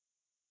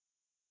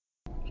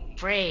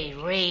Afraid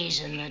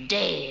raising the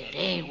dead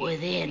ain't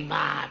within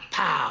my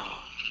power.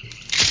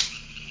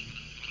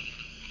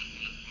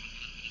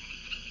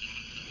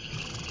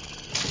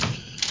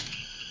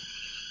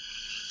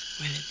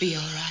 Will it be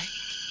all right?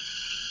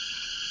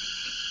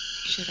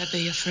 Should I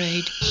be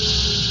afraid?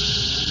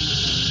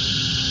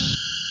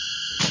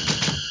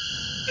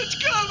 It's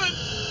coming!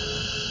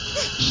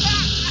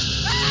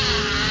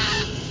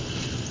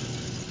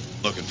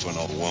 Looking for an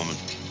old woman.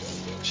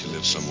 She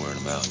lives somewhere in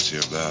the mountains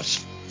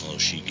hereabouts. All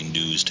she can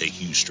do is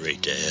take you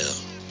straight to hell.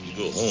 You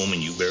go home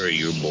and you bury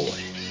your boy.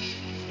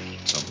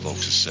 Some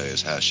folks will say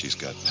as how she's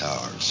got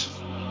powers.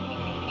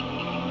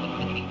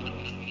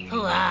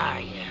 Who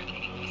are you?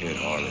 Ed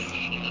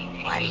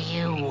Harley. What do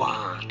you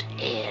want,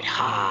 Ed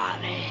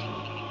Harley?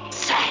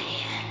 Say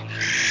it.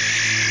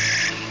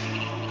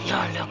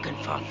 You're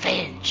looking for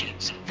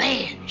vengeance.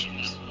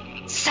 Vengeance.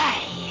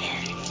 Say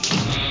it.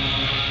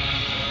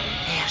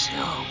 There's an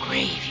old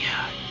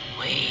graveyard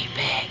way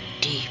back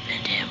deep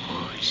in them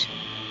woods.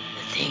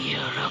 The thing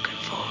you're looking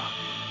for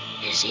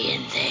is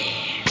in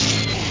there.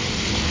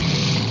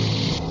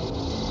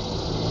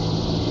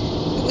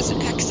 It was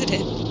an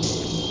accident.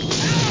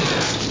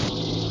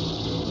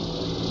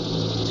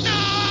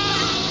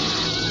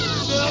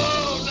 No,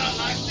 not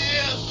like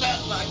this,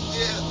 not like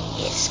this.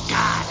 It's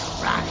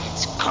gotta run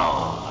its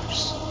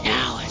course.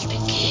 Now it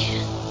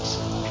begins.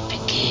 It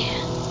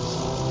begins.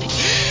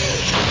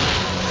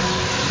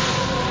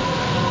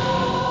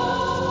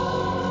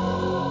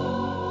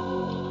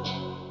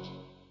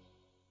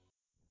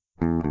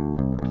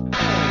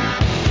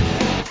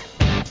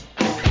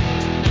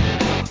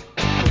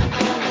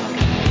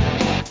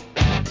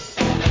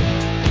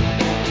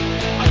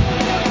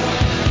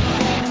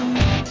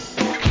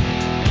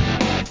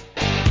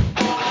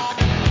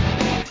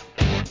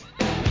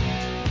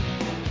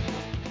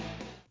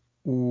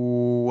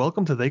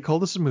 Welcome to They Call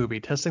This a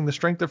Movie, testing the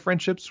strength of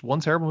friendships one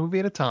terrible movie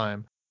at a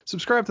time.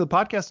 Subscribe to the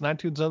podcast on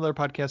iTunes and other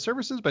podcast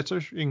services by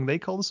searching They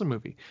Call This a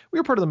Movie. We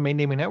are part of the Main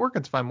Naming Network,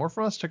 and to find more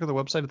from us, check out the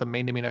website at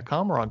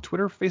themaindaming.com or on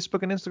Twitter,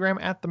 Facebook, and Instagram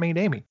at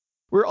themaindaming.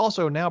 We're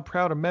also now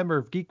proud a member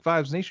of Geek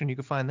Vibes Nation. You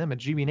can find them at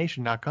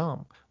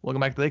gvnation.com. Welcome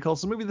back to They Call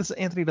This a Movie. This is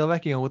Anthony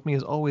Delvecchio. With me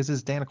as always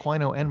is Dan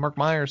Aquino and Mark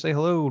Meyer. Say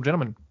hello,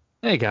 gentlemen.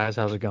 Hey guys,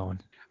 how's it going?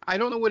 I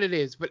don't know what it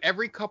is, but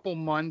every couple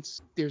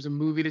months there's a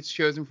movie that's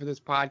chosen for this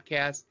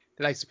podcast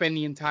that I spend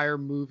the entire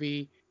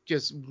movie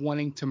just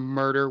wanting to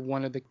murder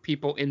one of the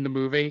people in the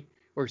movie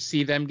or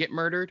see them get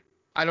murdered.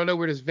 I don't know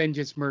where this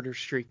vengeance murder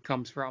streak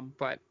comes from,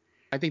 but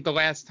I think the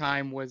last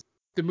time was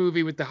the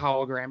movie with the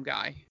hologram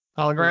guy.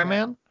 Hologram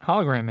Man?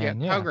 Hologram Man,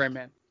 yeah. Hologram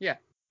Man. Yeah.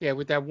 Yeah,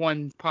 with that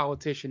one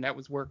politician that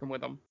was working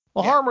with him.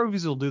 Well, Yeah. horror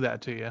movies will do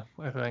that to you,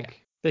 I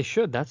think. They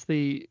should. That's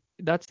the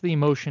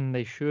emotion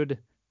they should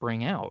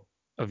bring out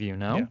of you,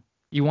 no? Yeah.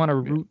 You want to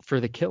root for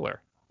the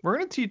killer. We're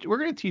gonna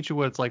teach you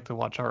what it's like to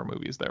watch horror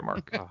movies there,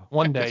 Mark. Oh,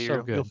 One day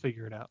so good. you'll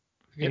figure it out.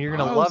 Yeah. And you're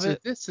gonna Oh, love so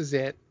it. This is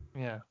it.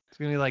 Yeah. It's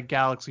gonna be like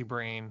Galaxy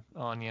Brain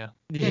on you.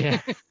 Yeah.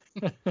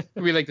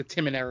 We like the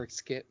Tim and Eric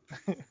skit.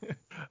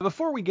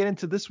 Before we get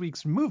into this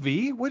week's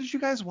movie, what did you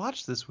guys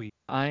watch this week?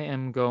 I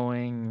am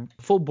going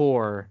full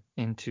bore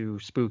into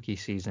spooky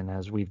season,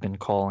 as we've been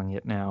calling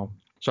it now.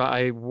 So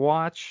I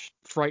watched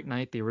Fright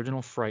Night, the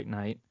original Fright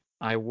Night.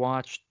 I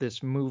watched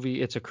this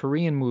movie. It's a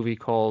Korean movie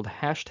called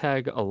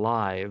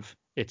 #Alive.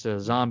 It's a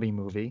zombie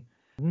movie.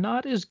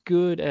 Not as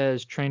good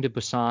as Train to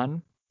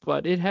Busan,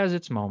 but it has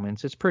its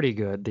moments. It's pretty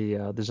good.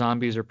 The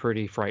zombies are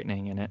pretty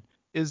frightening in it.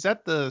 Is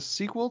that the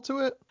sequel to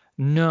it?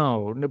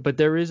 No, but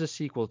there is a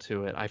sequel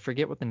to it. I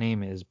forget what the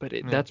name is, but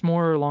that's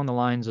more along the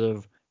lines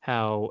of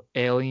how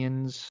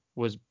Aliens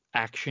was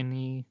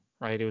action-y,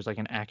 right? It was like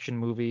an action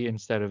movie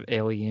instead of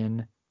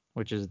Alien,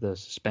 which is the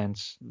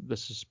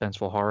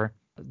suspenseful horror.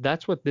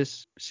 That's what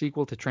this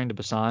sequel to Train to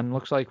Busan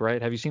looks like, right?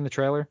 Have you seen the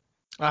trailer?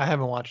 I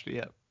haven't watched it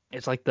yet.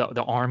 It's like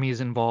the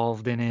army's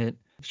involved in it.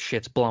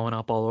 Shit's blowing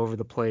up all over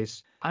the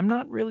place. I'm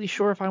not really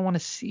sure if I want to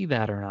see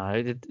that or not.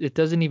 It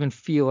doesn't even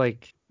feel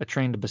like a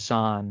Train to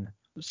Busan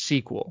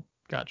sequel.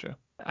 Gotcha.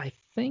 I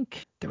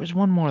think there was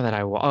one more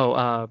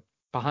that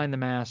Behind the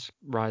Mask,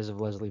 Rise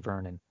of Leslie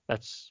Vernon.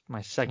 That's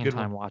my second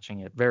time watching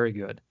it. Very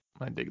good.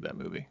 I dig that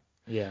movie.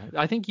 Yeah.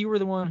 I think you were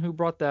the one who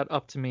brought that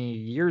up to me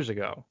years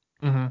ago.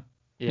 Mm-hmm.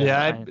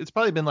 Yeah, it's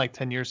probably been like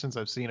 10 years since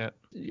I've seen it.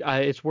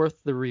 It's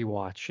worth the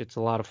rewatch. It's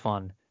a lot of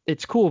fun.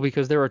 It's cool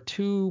because there are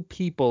two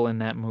people in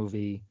that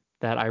movie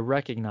that I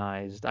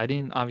recognized. I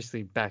didn't,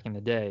 obviously, back in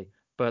the day,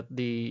 but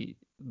the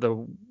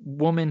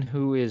woman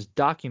who is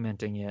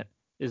documenting it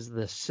is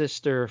the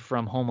sister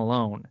from Home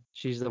Alone.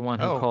 She's the one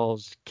who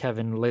calls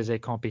Kevin les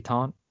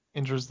compétent.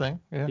 Interesting.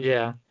 Yeah.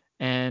 Yeah.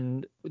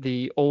 And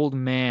the old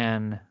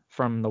man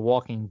from The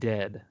Walking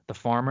Dead, the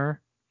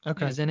farmer,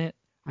 is in it.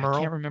 Merle? I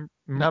can't remember.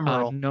 Not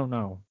Merle.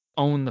 No.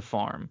 Own the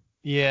Farm.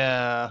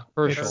 Yeah.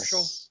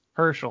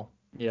 Herschel.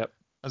 Yep.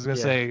 I was going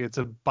to say it's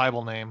a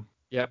Bible name.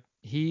 Yep.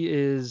 He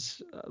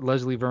is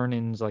Leslie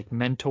Vernon's like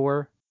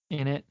mentor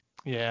in it.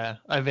 Yeah.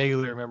 I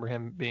vaguely remember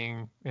him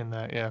being in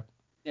that. Yeah.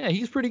 Yeah,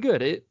 he's pretty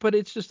good. But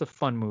it's just a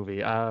fun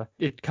movie.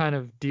 It kind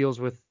of deals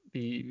with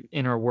the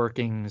inner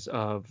workings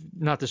of,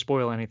 not to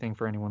spoil anything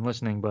for anyone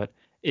listening, but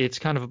it's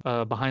kind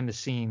of behind the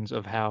scenes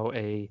of how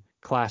a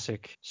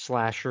classic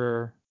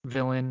slasher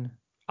villain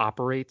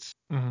operates.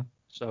 Mm-hmm.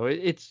 So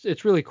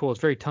it's really cool. It's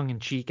very tongue in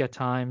cheek at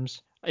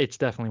times. It's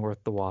definitely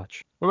worth the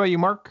watch. What about you,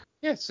 Mark?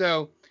 Yeah,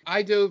 so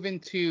I dove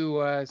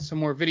into some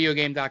more video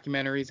game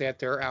documentaries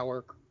after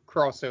our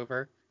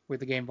crossover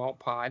with the Game Vault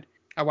Pod.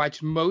 I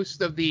watched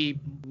most of the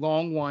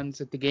long ones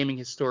that the Gaming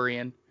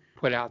Historian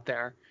put out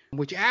there,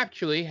 which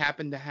actually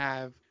happened to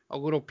have a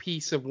little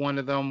piece of one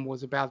of them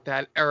was about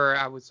that era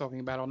I was talking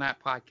about on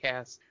that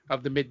podcast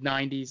of the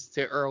mid-90s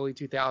to early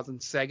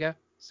 2000s Sega.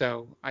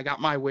 So I got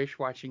my wish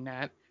watching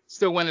that.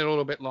 Still went a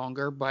little bit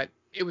longer, but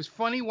it was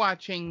funny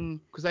watching,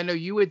 because I know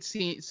you had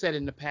said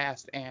in the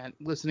past, and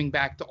listening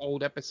back to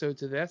old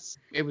episodes of this,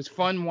 it was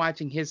fun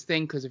watching his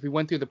thing, because if we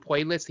went through the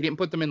playlist, he didn't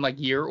put them in like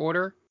year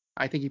order.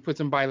 I think he puts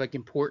them by like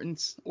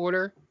importance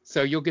order.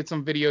 So you'll get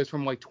some videos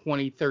from like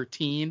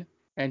 2013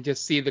 and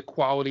just see the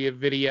quality of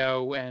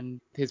video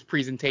and his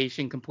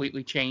presentation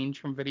completely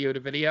change from video to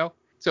video.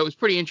 So it was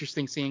pretty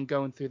interesting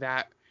going through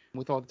that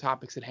with all the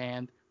topics at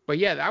hand. But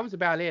yeah, that was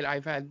about it.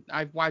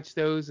 I've watched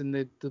those in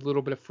the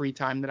little bit of free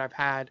time that I've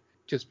had,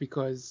 just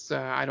because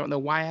I don't know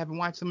why I haven't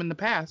watched them in the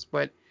past,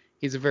 but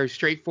he's a very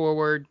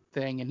straightforward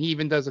thing, and he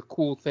even does a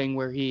cool thing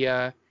where he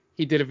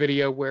did a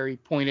video where he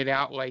pointed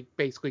out, like,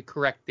 basically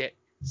corrected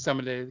some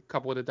of the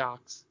couple of the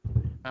docs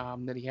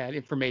that he had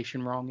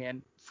information wrong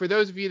in. For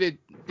those of you that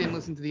didn't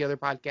listen to the other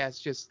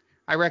podcasts,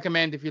 I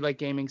recommend, if you like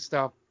gaming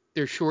stuff,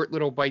 they're short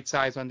little bite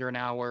size under an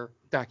hour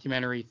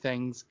documentary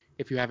things.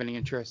 If you have any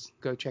interest,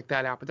 go check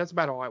that out. But that's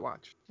about all I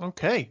watched.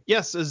 Okay.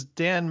 Yes, as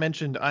Dan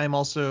mentioned, I'm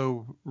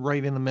also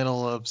right in the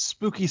middle of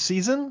spooky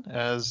season,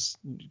 as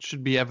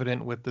should be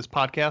evident with this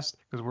podcast,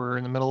 because we're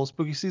in the middle of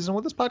spooky season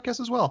with this podcast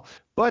as well.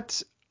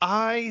 But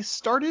I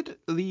started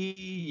the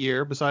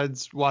year,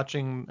 besides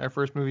watching our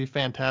first movie,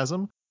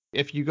 Phantasm.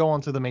 If you go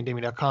onto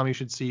themaindaming.com, you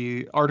should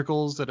see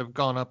articles that have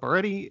gone up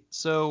already.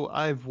 So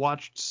I've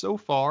watched so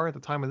far, at the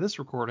time of this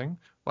recording,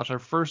 watched our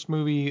first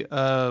movie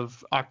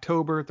of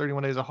October,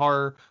 31 Days of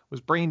Horror,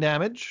 was Brain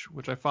Damage,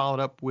 which I followed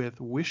up with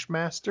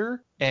Wishmaster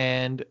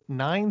and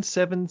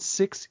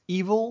 976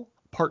 Evil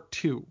Part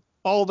 2.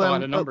 All of them. A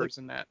lot of numbers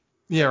in that.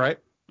 Yeah, right.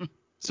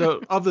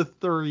 So of the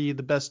three,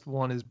 the best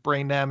one is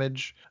Brain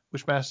Damage.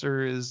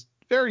 Wishmaster is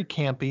very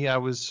campy. I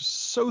was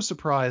so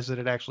surprised that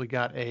it actually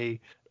got a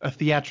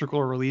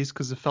theatrical release,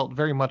 because it felt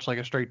very much like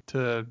a straight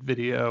to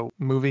video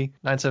movie.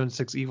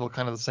 976 Evil,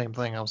 kind of the same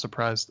thing. I was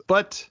surprised.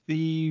 But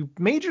the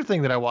major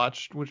thing that I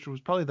watched, which was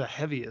probably the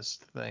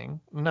heaviest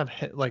thing, not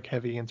like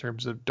heavy in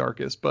terms of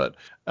darkest, but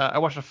I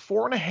watched a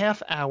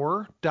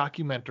 4.5-hour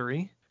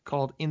documentary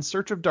called In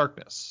Search of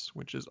Darkness,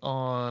 which is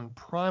on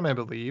Prime, I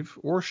believe,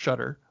 or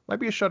Shudder. Might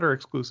be a Shudder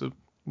exclusive,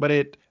 but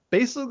it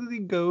basically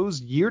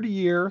goes year to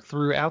year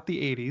throughout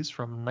the 80s,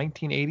 from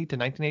 1980 to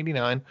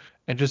 1989,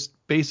 and just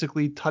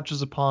basically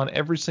touches upon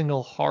every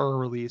single horror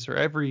release or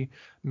every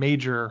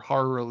major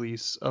horror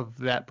release of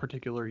that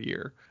particular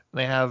year. And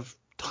they have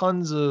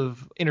tons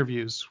of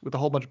interviews with a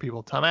whole bunch of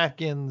people: Tom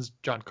Atkins,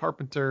 John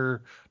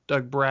Carpenter,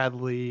 Doug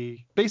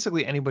Bradley,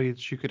 basically anybody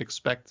that you could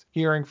expect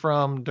hearing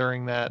from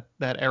during that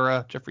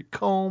era. Jeffrey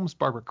Combs,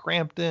 Barbara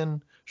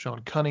Crampton,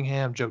 Sean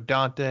Cunningham, Joe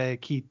Dante,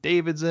 Keith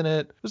David's in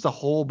it. Just a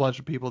whole bunch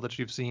of people that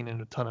you've seen in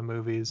a ton of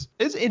movies.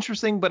 It's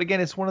interesting, but again,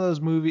 it's one of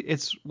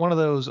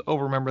those oh,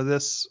 remember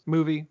this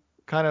movie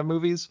kind of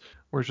movies,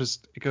 where it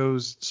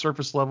goes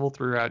surface level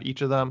throughout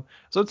each of them.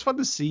 So it's fun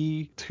to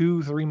see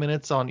 2-3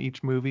 minutes on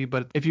each movie.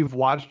 But if you've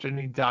watched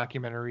any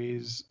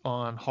documentaries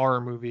on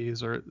horror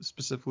movies, or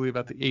specifically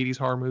about the 80s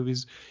horror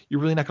movies, you're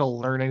really not going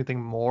to learn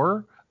anything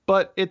more.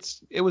 But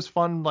it was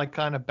fun, like,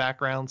 kind of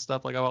background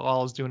stuff. Like, while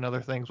I was doing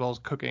other things, while I was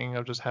cooking,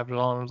 I just have it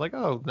on. I was like,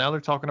 oh, now they're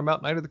talking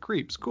about Night of the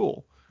Creeps.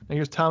 Cool. And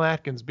here's Tom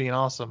Atkins being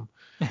awesome.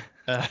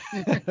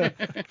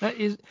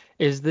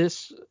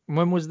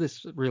 When was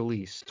this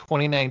released?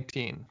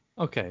 2019.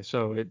 Okay,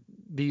 so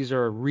these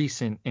are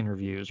recent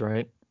interviews,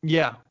 right?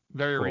 Yeah,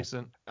 very Cool.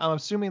 recent. I'm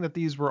assuming that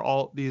these were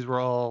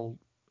all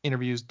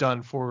interviews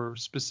done for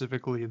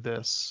specifically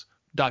this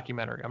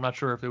documentary. I'm not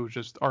sure if it was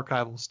just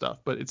archival stuff,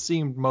 but it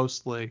seemed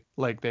mostly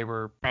like they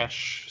were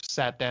fresh,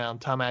 sat down.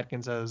 Tom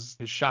Atkins has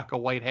his shock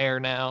of white hair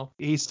now.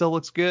 He still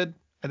looks good.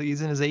 I think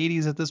he's in his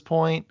 80s at this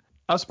point.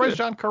 I was surprised Good.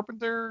 John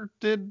Carpenter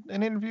did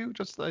an interview.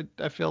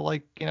 I feel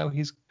like,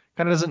 he's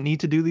kind of doesn't need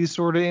to do these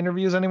sort of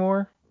interviews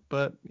anymore,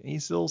 but he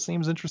still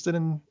seems interested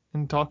in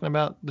talking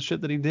about the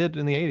shit that he did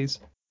in the 80s.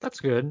 That's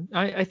good.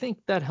 I think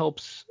that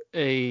helps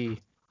a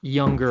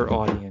younger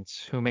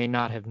audience who may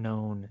not have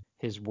known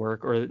his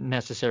work, or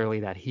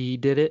necessarily that he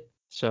did it.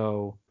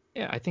 So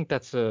yeah, I think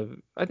it's a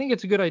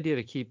good idea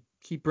to keep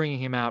bringing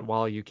him out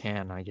while you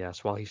can, I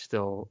guess, while he's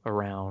still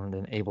around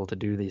and able to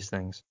do these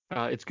things.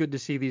 It's good to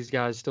see these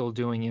guys still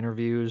doing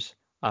interviews,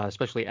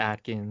 especially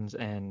Atkins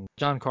and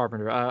John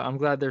Carpenter. I'm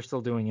glad they're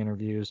still doing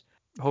interviews,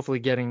 hopefully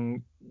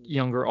getting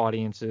younger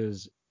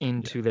audiences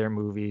into their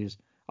movies.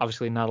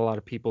 Obviously, not a lot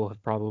of people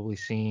have probably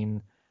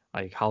seen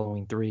like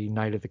Halloween 3,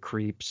 Night of the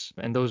Creeps,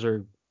 and those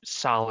are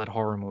solid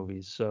horror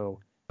movies.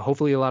 So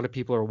hopefully a lot of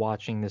people are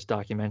watching this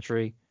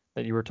documentary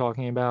that you were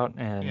talking about,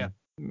 and Yeah.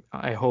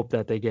 I hope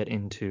that they get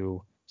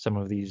into some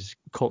of these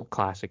cult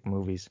classic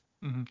movies.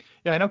 Hmm.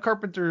 Yeah, I know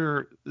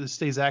Carpenter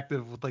stays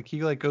active with he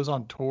goes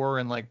on tour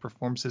and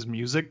performs his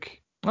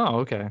music. Oh,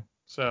 okay.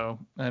 So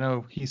I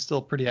know he's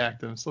still pretty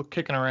active, still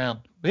kicking around.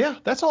 But yeah,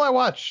 that's all I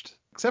watched,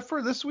 except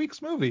for this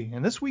week's movie.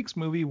 And this week's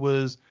movie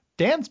was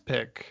Dan's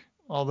pick,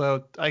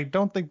 although I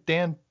don't think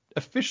Dan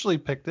officially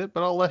picked it,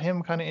 but I'll let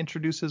him kind of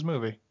introduce his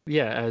movie.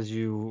 Yeah, as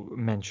you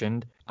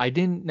mentioned, I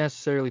didn't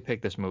necessarily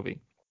pick this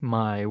movie.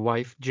 My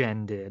wife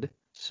Jen did.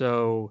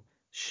 So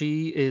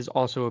she is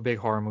also a big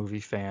horror movie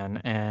fan,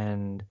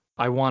 and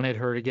I wanted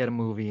her to get a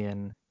movie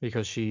in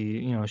because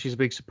she's a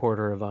big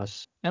supporter of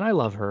us, and I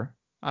love her.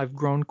 I've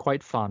grown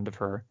quite fond of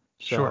her.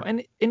 So, Sure.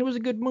 and it was a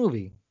good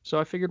movie. So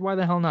I figured, why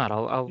the hell not?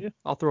 Yeah.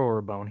 I'll throw her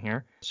a bone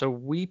here. So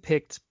we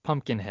picked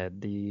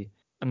Pumpkinhead,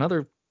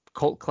 another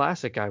cult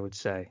classic, I would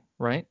say,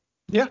 right?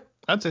 Yeah,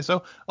 I'd say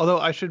so. Although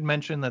I should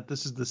mention that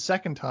this is the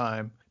second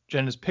time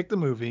Jen has picked the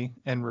movie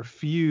and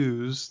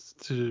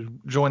refused to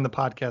join the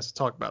podcast to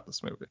talk about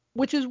this movie.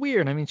 Which is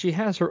weird. I mean, she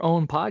has her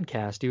own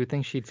podcast. You would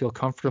think she'd feel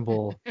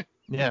comfortable.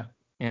 Yeah.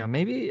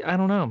 Maybe, I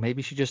don't know.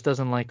 Maybe she just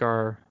doesn't like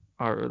our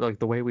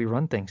the way we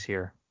run things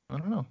here. I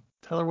don't know.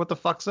 Tell her what the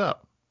fuck's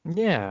up.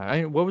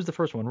 Yeah. What was the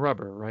first one?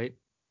 Rubber, right?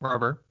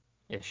 Rubber.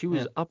 Yeah, she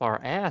was Yeah. up our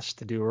ass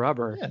to do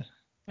Rubber. Yeah.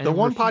 And The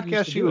one refused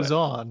podcast to she do was it.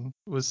 on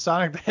was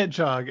Sonic the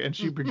Hedgehog, and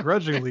she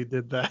begrudgingly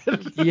did that.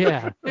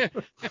 Yeah.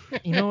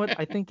 You know what?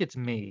 I think it's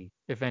me,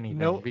 if anything,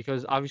 Nope.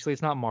 because obviously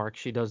it's not Mark.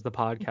 She does the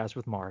podcast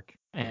with Mark.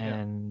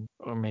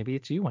 Or maybe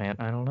it's you, Aunt.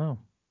 I don't know.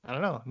 I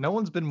don't know. No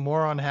one's been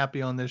more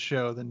unhappy on this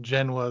show than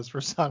Jen was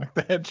for Sonic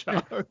the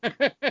Hedgehog.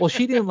 Well,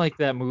 she didn't like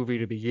that movie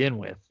to begin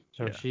with.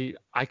 So Yeah.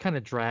 I kind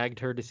of dragged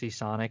her to see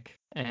Sonic,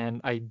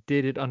 and I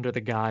did it under the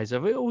guise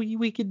of, oh,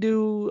 we could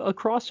do a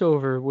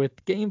crossover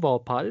with Game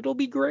Vault Pod. It'll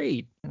be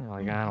great. And you're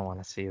like, I don't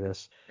want to see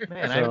this.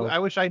 Man, So- I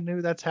wish I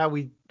knew that's how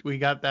we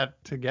got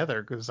that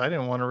together, because I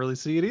didn't want to really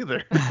see it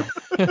either.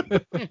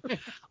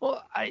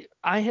 Well,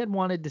 I had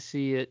wanted to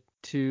see it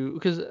too,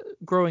 because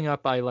growing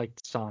up I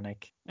liked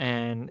Sonic,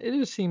 and it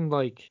just seemed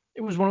like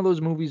it was one of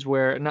those movies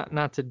where,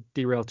 not to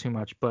derail too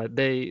much, but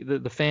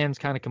the fans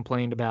kind of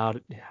complained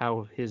about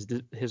how his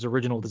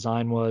original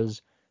design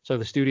was, so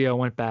the studio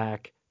went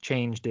back,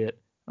 changed it.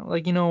 I'm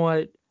like, you know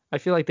what? I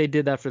feel like they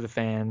did that for the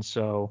fans,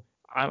 so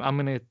I'm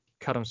gonna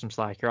cut him some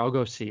slack here. I'll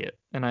go see it.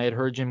 And I had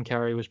heard Jim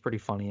Carrey was pretty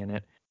funny in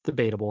it.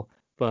 Debatable,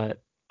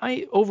 but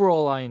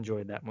overall I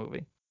enjoyed that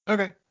movie.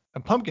 Okay. A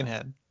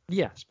Pumpkinhead.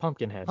 Yes,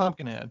 Pumpkinhead.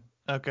 Pumpkinhead.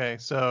 Okay,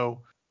 so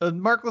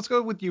Mark, let's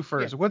go with you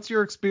first. Yeah. What's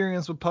your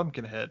experience with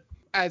Pumpkinhead?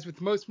 As with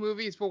most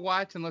movies we'll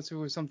watch, unless it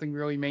was something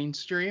really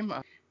mainstream,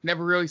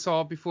 never really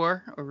saw it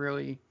before or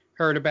really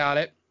heard about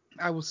it.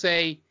 I will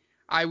say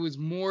I was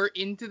more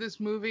into this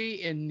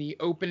movie in the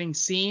opening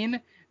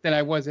scene than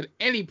I was at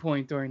any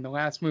point during the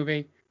last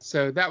movie.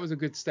 So that was a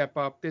good step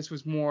up. This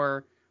was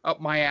more up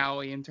my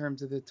alley in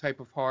terms of the type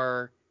of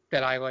horror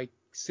that I like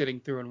sitting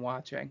through and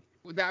watching.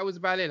 That was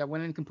about it. I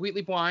went in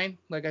completely blind,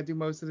 like I do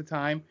most of the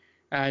time.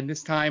 And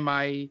this time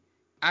I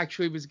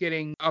actually was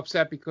getting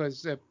upset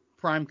because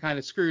Prime kind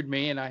of screwed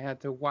me and I had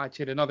to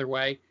watch it another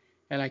way.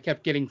 And I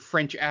kept getting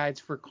French ads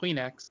for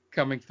Kleenex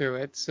coming through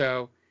it.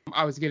 So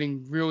I was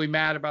getting really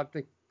mad about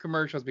the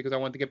commercials because I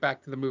wanted to get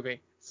back to the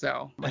movie.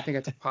 So I think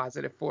that's a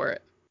positive for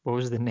it. What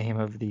was the name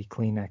of the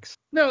Kleenex?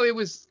 No, it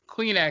was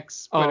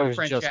Kleenex, Oh, but it a was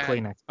French just ad.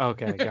 Kleenex.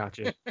 Okay,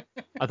 gotcha.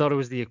 I thought it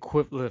was the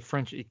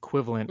French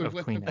equivalent of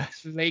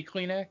Kleenex. Les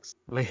Kleenex.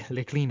 Les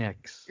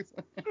Kleenex.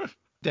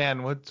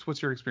 Dan,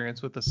 what's your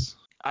experience with this?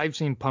 I've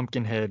seen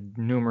Pumpkinhead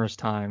numerous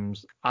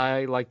times.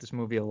 I like this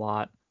movie a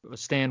lot.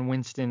 Stan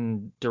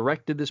Winston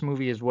directed this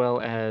movie as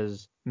well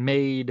as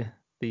made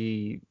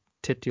the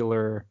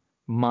titular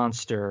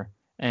monster,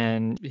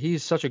 and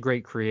he's such a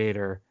great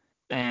creator.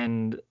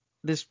 And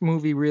this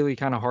movie really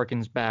kind of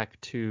harkens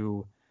back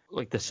to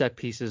like the set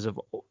pieces of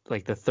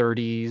like the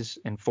 30s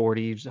and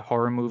 40s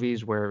horror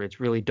movies where it's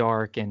really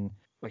dark and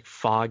like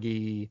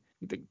foggy.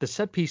 The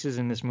set pieces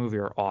in this movie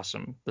are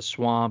awesome. The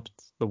swamp,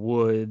 the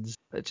woods.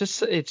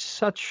 It's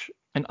such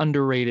an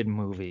underrated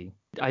movie.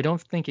 I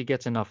don't think it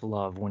gets enough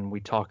love when we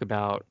talk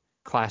about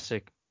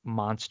classic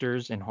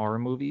monsters in horror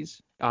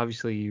movies.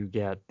 Obviously, you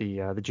get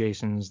the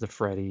Jasons, the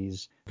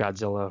Freddys,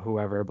 Godzilla,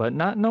 whoever, but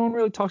no one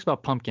really talks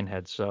about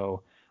Pumpkinhead.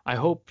 So I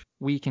hope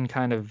we can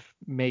kind of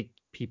make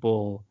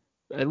people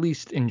at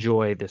least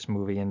enjoy this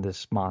movie and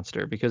this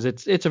monster, because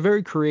it's a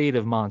very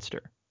creative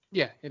monster.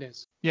 Yeah, it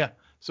is. Yeah.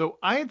 So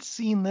I had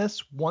seen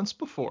this once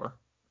before,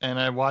 and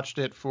I watched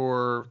it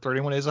for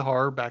 31 Days of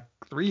Horror back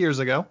 3 years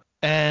ago,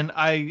 and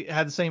I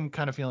had the same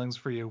kind of feelings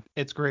for you.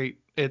 It's great.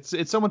 It's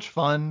so much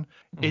fun.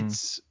 Mhm.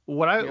 It's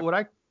what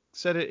I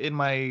said it in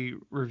my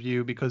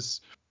review, because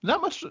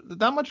not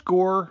much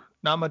gore,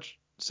 not much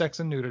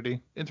sex and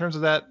nudity. In terms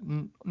of that,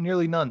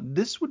 nearly none.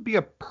 This would be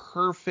a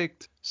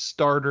perfect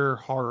starter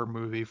horror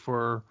movie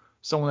for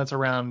someone that's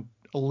around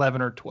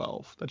 11 or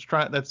 12.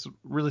 That's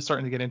really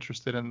starting to get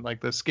interested in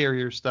like the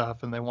scarier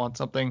stuff, and they want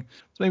something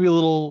that's maybe a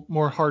little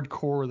more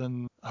hardcore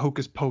than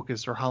Hocus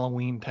Pocus or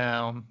Halloween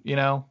Town.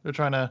 They're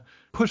trying to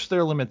push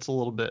their limits a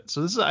little bit.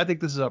 So I think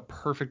this is a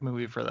perfect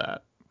movie for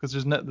that. Because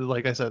there's no,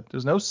 like I said,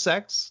 there's no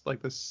sex.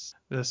 Like this,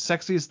 the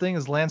sexiest thing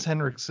is Lance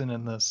Henriksen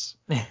in this.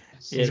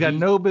 He's got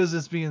no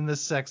business being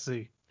this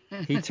sexy.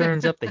 He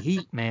turns up the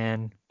heat,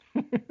 man.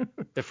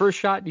 The first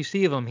shot you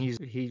see of him,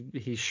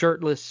 he's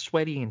shirtless,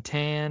 sweaty, and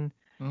tan.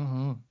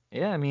 Mm-hmm.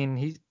 Yeah, I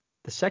mean,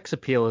 the sex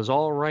appeal is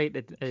all right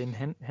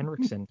in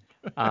Henriksen,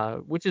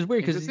 which is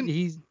weird because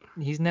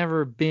he's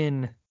never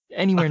been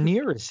anywhere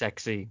near as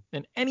sexy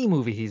in any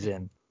movie he's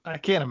in. I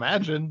can't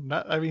imagine.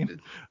 Well, I he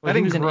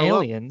didn't was in grow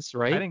Aliens,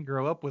 up. right? I didn't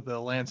grow up with a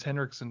Lance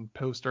Henriksen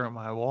poster on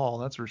my wall.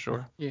 That's for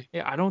sure. Yeah,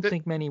 I don't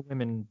think many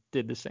women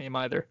did the same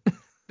either.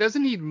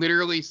 Doesn't he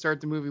literally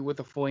start the movie with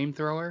a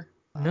flamethrower?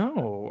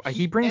 No,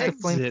 he brings the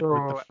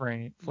flamethrower.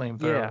 With the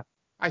flamethrower. Yeah,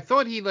 I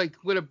thought he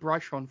like lit a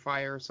brush on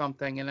fire or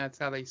something, and that's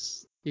how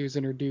he was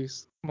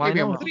introduced. Well, Maybe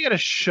I I'm know I wrong. thought he had a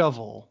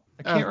shovel.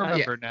 I can't yeah.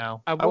 remember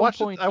now. At I one watched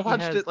point, it. I he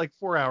watched has- it like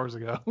 4 hours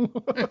ago.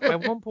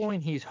 at one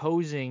point he's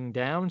hosing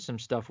down some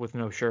stuff with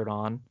no shirt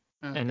on,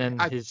 and then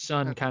his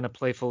son kind of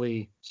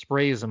playfully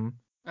sprays him.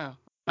 Oh,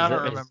 I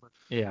don't remember.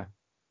 Yeah.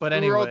 But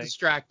we were all anyway,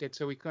 distracted,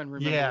 so we couldn't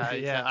remember. what the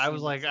yeah. exact I scene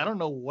was like, was. I don't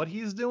know what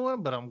he's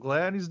doing, but I'm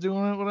glad he's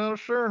doing it without a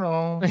shirt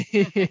on.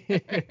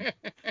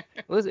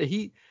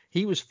 Listen,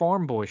 he was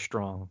farm boy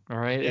strong, all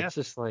right? Yeah. It's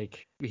just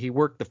like he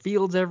worked the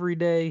fields every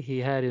day. He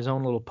had his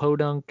own little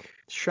podunk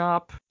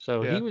shop.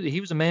 So Yeah.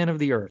 he was a man of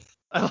the earth.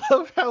 I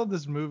love how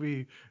this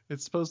movie,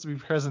 it's supposed to be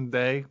present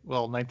day,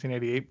 well,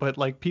 1988, but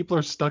like people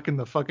are stuck in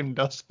the fucking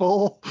Dust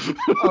Bowl.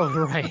 Oh,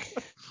 right.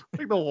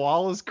 Like the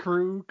Wallace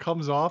crew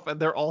comes off and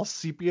they're all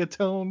sepia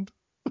toned.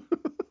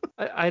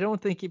 I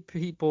don't think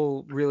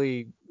people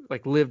really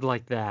like lived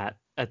like that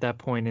at that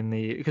point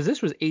because this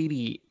was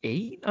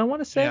 88, I want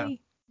to say.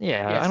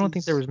 Yeah, Yes, I don't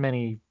think there was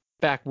many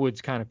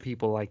backwoods kind of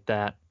people like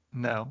that.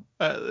 No,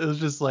 it was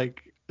just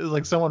like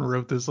someone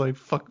wrote this like,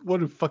 fuck, what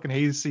do fucking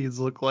hayseeds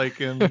look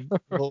like in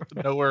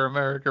nowhere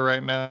America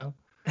right now?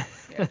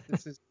 Yeah,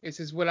 this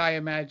is what I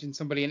imagine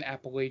somebody in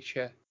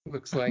Appalachia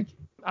looks like.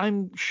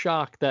 I'm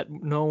shocked that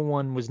no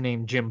one was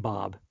named Jim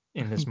Bob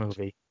in this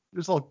movie.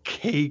 It's all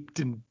caked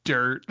in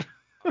dirt.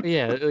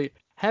 Yeah,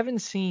 haven't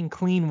seen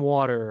clean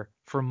water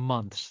for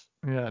months.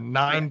 Yeah,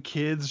 9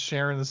 kids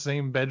sharing the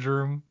same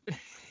bedroom.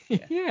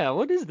 Yeah,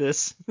 what is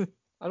this?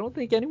 I don't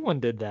think anyone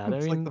did that.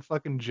 It's like the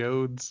fucking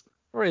Jodes.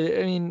 Right.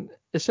 I mean,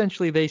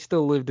 essentially, they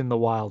still lived in the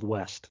Wild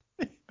West.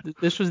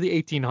 This was the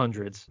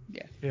 1800s.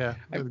 Yeah.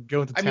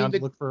 Go into town to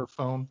look for a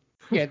phone.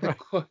 Yeah,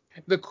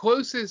 the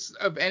closest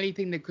of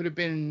anything that could have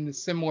been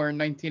similar in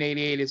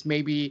 1988 is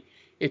maybe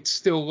it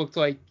still looked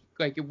like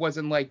it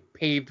wasn't like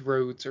paved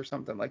roads or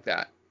something like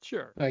that.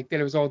 Sure. Like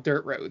that it was all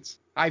dirt roads.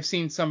 I've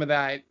seen some of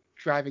that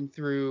driving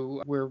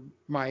through where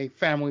my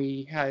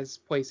family has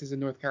places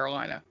in North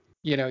Carolina.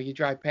 You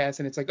drive past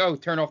and it's like, oh,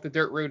 turn off the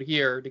dirt road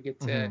here to get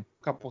to a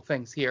couple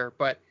things here.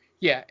 But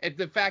yeah,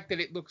 the fact that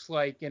it looks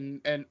like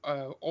an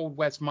old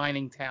west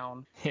mining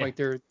town, like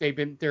they're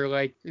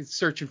like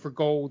searching for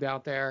gold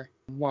out there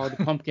while the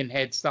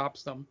Pumpkinhead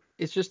stops them.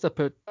 It's just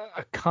a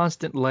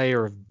constant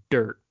layer of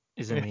dirt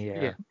is in the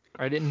air. Yeah.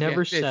 Right. It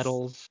never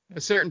settles.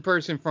 A certain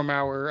person from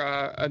our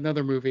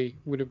another movie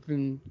would have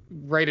been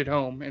right at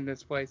home in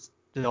this place.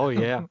 Oh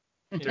yeah.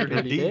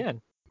 Dirty D.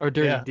 Dan. Or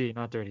Dirty D,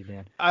 not Dirty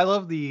Dan. I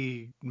love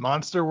the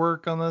monster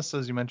work on this.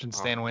 As you mentioned,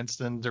 Stan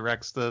Winston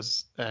directs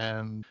this,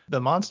 and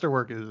the monster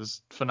work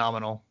is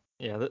phenomenal.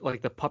 Yeah,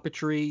 like the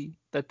puppetry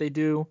that they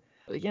do.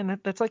 Again,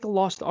 that's like a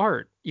lost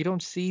art. You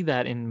don't see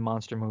that in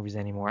monster movies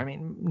anymore. I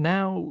mean,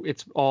 now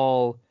it's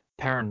all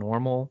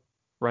paranormal,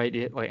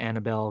 right? Like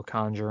Annabelle,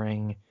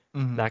 Conjuring,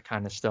 that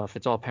kind of stuff.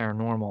 It's all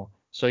paranormal.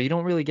 So you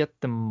don't really get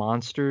the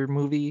monster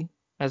movie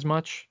as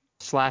much.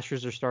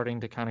 Slashers are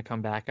starting to kind of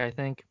come back, I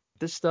think.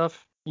 This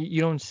stuff,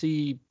 you don't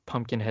see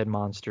Pumpkinhead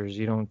monsters.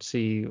 You don't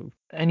see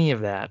any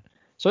of that.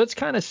 So it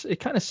kind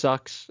of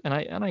sucks, and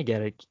I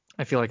get it.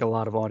 I feel like a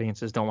lot of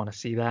audiences don't want to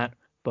see that.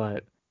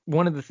 But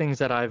one of the things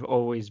that I've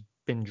always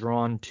been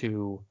drawn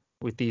to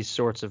with these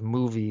sorts of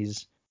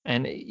movies,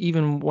 and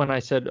even when I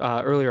said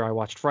earlier I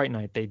watched Fright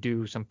Night, they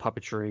do some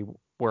puppetry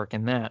work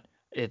in that.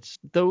 It's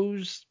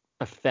those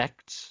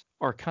effects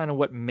are kind of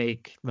what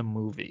make the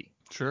movie.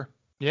 Sure.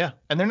 Yeah,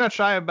 and they're not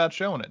shy about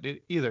showing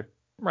it either.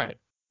 Right.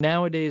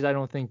 Nowadays, I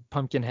don't think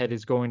Pumpkinhead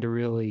is going to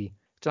really.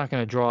 It's not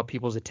going to draw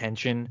people's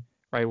attention,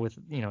 right? With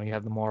you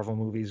have the Marvel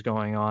movies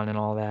going on and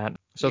all that.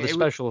 So the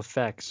special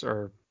effects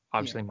are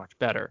obviously much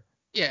better.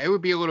 Yeah, it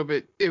would be a little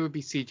bit. It would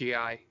be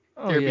CGI.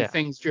 Oh, There'd be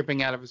things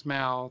dripping out of his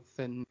mouth,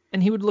 and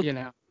he would look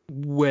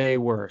way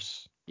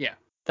worse. Yeah,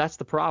 that's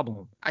the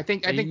problem. I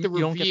think the reveal. You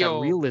don't get that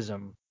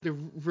realism. The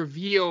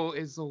reveal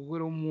is a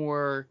little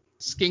more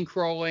skin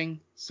crawling,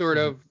 sort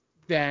of,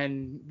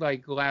 than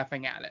like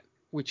laughing at it,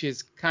 which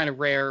is kind of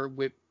rare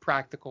with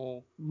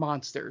practical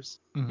monsters.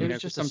 It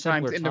was just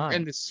sometimes in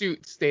the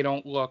suits they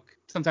don't look.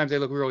 Sometimes they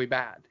look really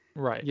bad.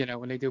 Right.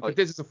 When they do. But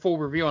this is a full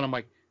reveal, and I'm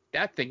like,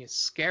 that thing is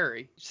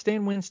scary.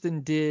 Stan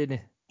Winston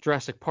did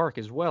Jurassic Park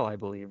as well, I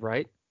believe,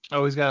 right?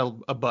 Oh, he's got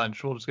a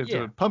bunch. We'll just get to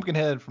Yeah. it.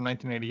 Pumpkinhead from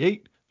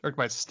 1988, directed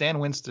by Stan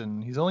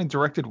Winston. He's only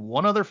directed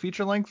one other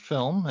feature-length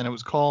film, and it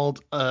was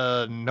called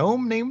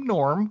Gnome Named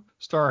Norm,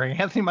 starring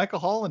Anthony Michael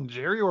Hall and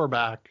Jerry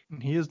Orbach.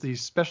 And he is the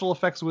special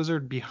effects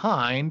wizard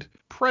behind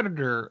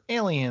Predator,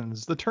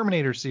 Aliens, the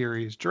Terminator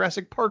series,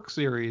 Jurassic Park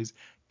series,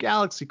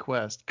 Galaxy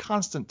Quest,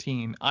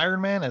 Constantine,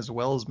 Iron Man, as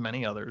well as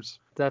many others.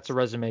 That's a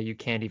resume you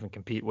can't even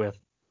compete with.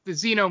 The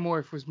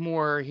Xenomorph was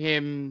more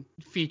him.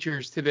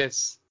 Features to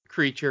this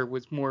creature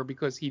was more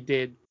because he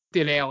did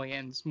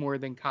Aliens more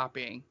than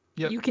copying.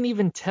 Yep. You can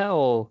even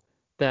tell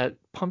that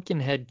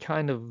Pumpkinhead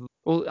kind of,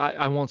 well,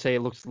 I won't say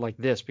it looks like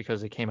this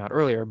because it came out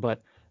earlier,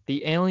 but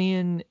the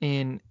alien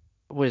in,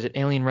 what is it,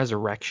 Alien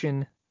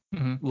Resurrection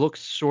Mm-hmm. looks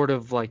sort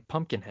of like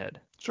Pumpkinhead.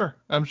 Sure.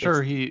 I'm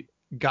sure he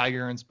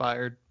Geiger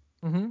inspired.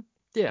 Mm-hmm.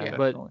 Yeah, Yeah,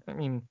 but definitely. I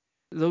mean,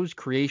 those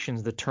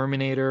creations, the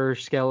Terminator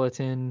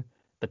skeleton,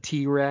 the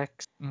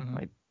T-Rex, Mm-hmm.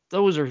 like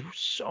those are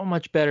so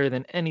much better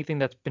than anything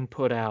that's been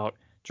put out.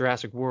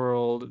 Jurassic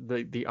World,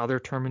 the other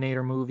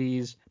Terminator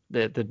movies,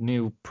 the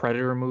new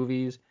Predator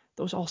movies,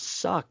 those all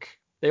suck.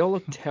 They all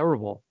look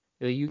terrible.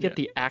 You get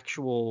the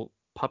actual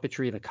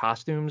puppetry, the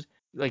costumes.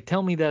 Like,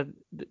 tell me that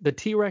the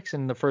T-Rex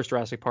in the first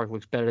Jurassic Park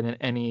looks better than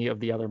any of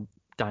the other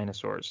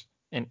dinosaurs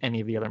in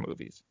any of the other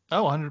movies.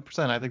 Oh,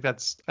 100%. I think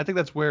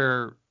that's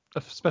where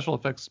special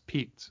effects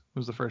peaked,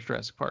 was the first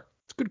Jurassic Park.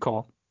 It's a good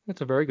call. It's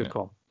a very good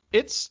call.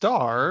 It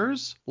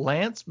stars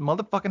Lance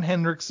motherfucking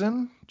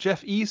Hendrickson,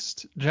 Jeff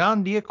East,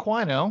 John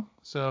D'Aquino,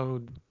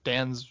 so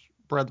Dan's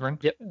brethren,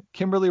 Yep.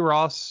 Kimberly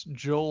Ross,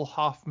 Joel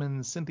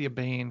Hoffman, Cynthia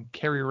Bain,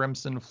 Carrie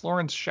Remsen,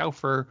 Florence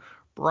Schauffer,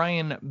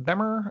 Brian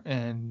Bemer,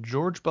 and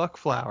George Buck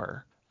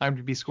Flower.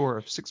 IMDb score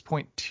of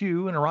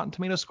 6.2 and a Rotten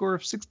Tomato score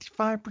of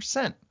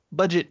 65%.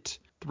 Budget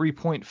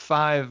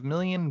 $3.5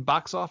 million.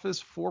 Box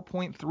office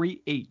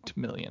 $4.38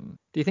 million.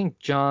 Do you think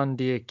John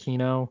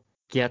D'Aquino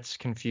gets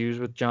confused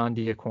with John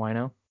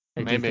D'Aquino?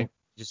 Do you Maybe. think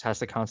he just has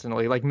to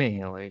constantly, like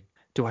me, like,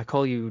 do I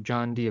call you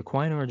John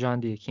D'Aquino or John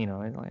D'Aquino?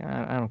 Like,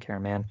 I don't care,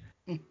 man.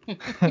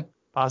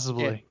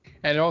 Possibly. Yeah.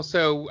 And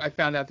also, I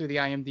found out through the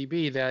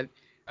IMDb that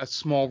a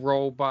small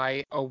role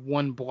by a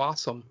One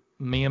Blossom.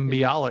 Miam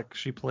Bialik.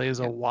 She plays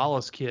a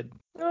Wallace kid.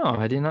 Oh,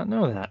 I did not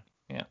know that.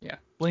 Yeah.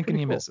 Blink and pretty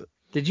you cool. miss it.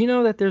 Did you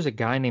know that there's a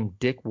guy named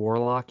Dick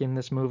Warlock in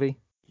this movie?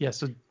 Yeah,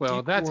 so Well,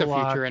 Dick that's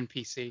Warlock, a future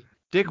NPC.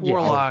 Dick Yeah.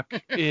 Warlock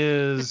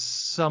is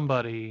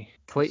somebody.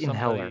 Clayton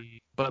Heller.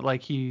 But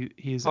like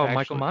he's Oh, actually,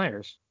 Michael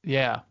Myers.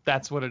 Yeah,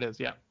 that's what it is.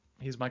 Yeah.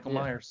 He's Michael Yeah.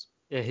 Myers.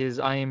 Yeah, his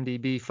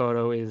IMDb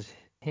photo is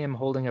him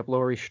holding up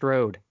Laurie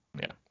Strode.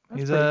 Yeah.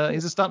 That's He's pretty a cool.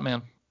 he's a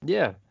stuntman.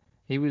 Yeah.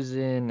 He was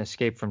in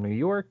Escape from New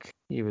York.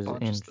 He was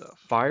Bunch in of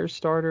stuff.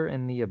 Firestarter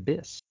and The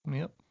Abyss.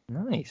 Yep.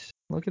 Nice.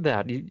 Look at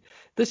that.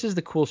 This is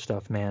the cool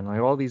stuff, man.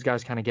 Like, all these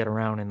guys kind of get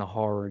around in the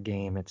horror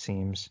game, it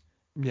seems.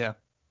 Yeah,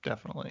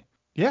 definitely.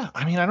 Yeah,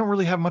 I mean, I don't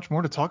really have much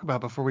more to talk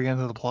about before we get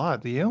into the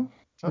plot. Do you?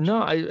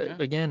 No,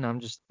 again,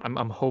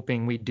 I'm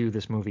hoping we do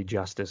this movie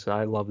justice.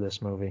 I love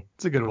this movie.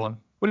 It's a good one.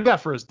 What do you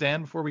got for us,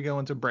 Dan, before we go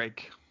into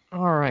break?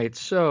 All right,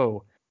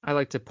 so I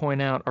like to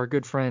point out our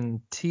good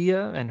friend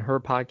Tia and her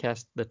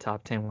podcast, The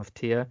Top 10 with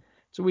Tia.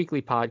 It's a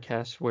weekly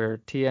podcast where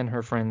Tia and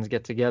her friends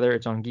get together.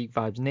 It's on Geek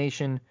Vibes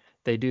Nation.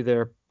 They do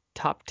their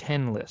top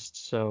 10 lists.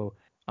 So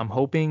I'm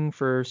hoping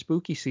for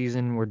spooky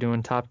season, we're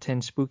doing top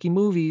 10 spooky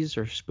movies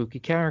or spooky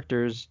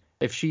characters.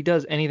 If she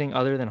does anything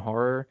other than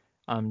horror,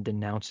 I'm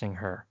denouncing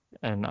her.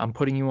 And I'm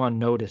putting you on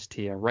notice,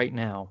 Tia, right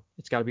now.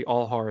 It's got to be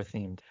all horror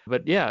themed.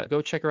 But yeah,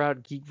 go check her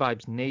out, Geek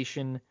Vibes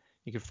Nation.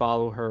 You can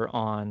follow her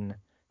on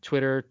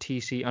Twitter,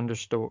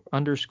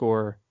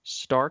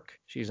 TC_Stark.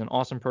 She's an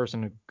awesome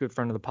person, a good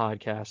friend of the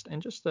podcast,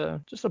 and just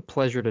a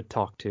pleasure to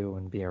talk to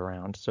and be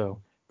around.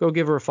 So go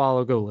give her a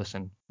follow, go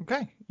listen.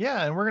 Okay,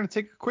 yeah, and we're going to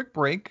take a quick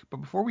break.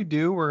 But before we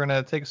do, we're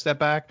going to take a step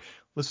back,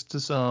 listen to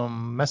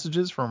some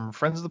messages from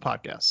friends of the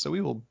podcast. So we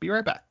will be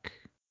right back.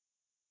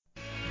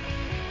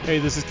 Hey,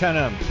 this is Ken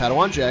M.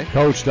 Padawan J.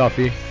 Coach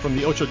Duffy. From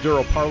the Ocho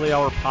Duro Parlay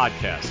Hour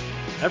podcast.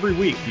 Every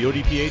week, the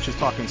ODPH is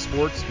talking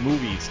sports,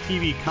 movies,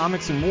 TV,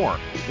 comics, and more.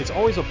 It's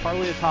always a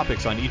parlay of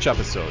topics on each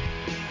episode.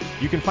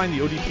 You can find the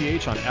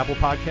ODPH on Apple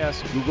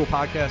Podcasts, Google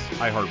Podcasts,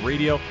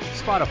 iHeartRadio,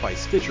 Spotify,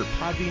 Stitcher,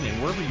 Podbean,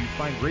 and wherever you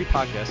find great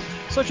podcasts,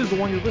 such as the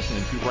one you're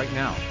listening to right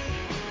now.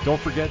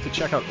 Don't forget to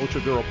check out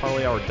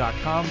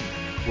OchoDuroParlayHour.com,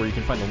 where you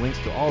can find the links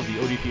to all of the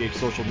ODPH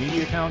social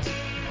media accounts,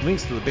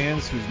 links to the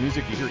bands whose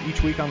music you hear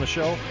each week on the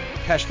show,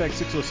 hashtag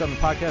 607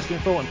 podcast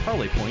info, and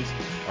parlay points,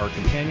 our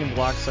companion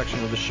blog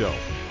section of the show.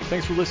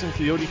 Thanks for listening to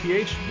the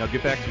ODPH. Now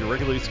get back to your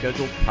regularly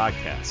scheduled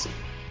podcast.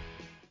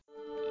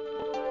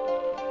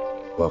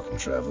 Welcome,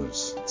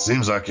 travelers.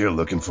 Seems like you're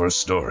looking for a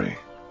story.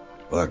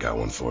 Well, I got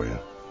one for you.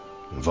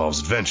 It involves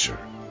adventure,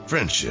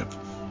 friendship,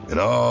 and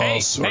all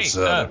sorts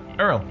of...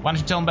 Earl, why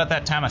don't you tell him about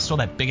that time I stole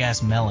that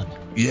big-ass melon?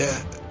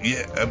 Yeah,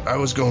 I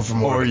was going for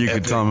more... Or you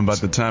could tell him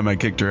about the time I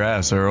kicked your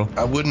ass, Earl.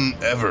 I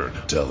wouldn't ever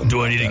tell him.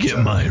 Do I need to get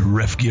my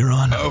ref gear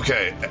on?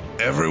 Okay,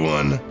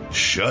 everyone,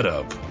 shut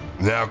up.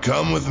 Now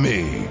come with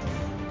me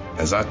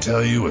as I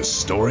tell you a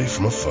story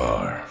from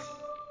afar.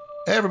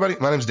 Hey everybody,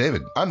 my name's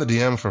David. I'm the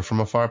DM for From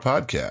Afar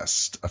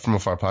Podcast. From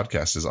Afar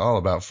Podcast is all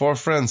about four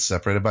friends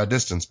separated by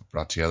distance, but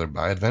brought together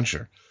by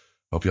adventure.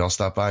 Hope you all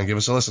stop by and give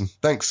us a listen.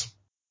 Thanks.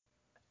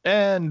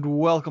 And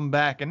welcome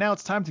back. And now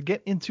it's time to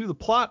get into the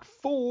plot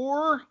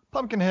for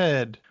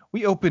Pumpkinhead.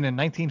 We open in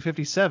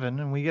 1957,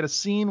 and we get a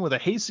scene with a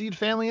hayseed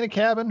family in a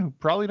cabin who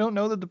probably don't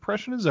know the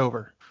Depression is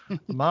over. The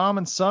mom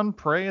and son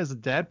pray as the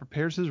dad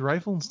prepares his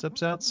rifle and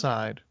steps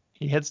outside.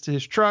 He heads to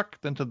his truck,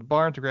 then to the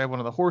barn to grab one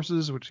of the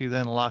horses, which he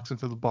then locks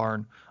into the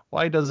barn.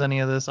 Why he does any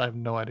of this, I have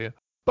no idea.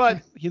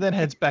 But he then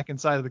heads back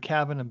inside of the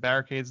cabin and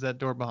barricades that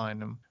door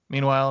behind him.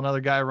 Meanwhile, another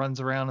guy runs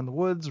around in the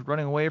woods,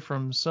 running away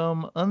from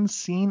some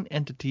unseen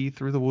entity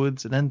through the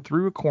woods and then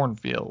through a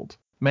cornfield.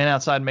 The man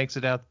outside makes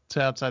it out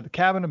to outside the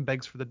cabin and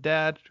begs for the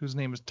dad, whose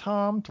name is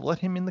Tom, to let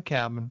him in the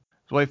cabin.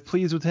 His wife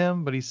pleads with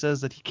him, but he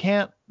says that he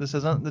can't. This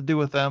has nothing to do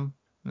with them.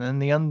 And then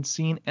the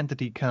unseen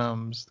entity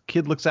comes. The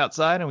kid looks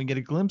outside and we get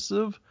a glimpse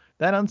of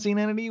that unseen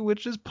entity,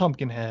 which is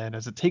Pumpkinhead,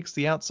 as it takes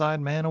the outside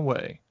man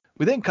away.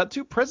 We then cut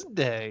to present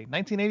day,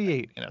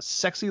 1988, in a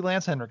sexy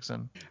Lance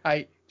Henriksen.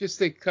 Just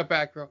to cut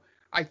back, bro.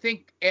 I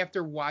think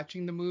after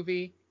watching the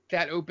movie,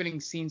 that opening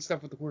scene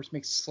stuff with the horse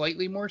makes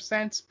slightly more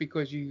sense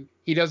because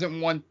he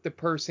doesn't want the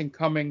person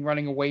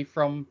running away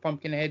from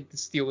Pumpkinhead to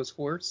steal his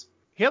horse.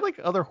 He had like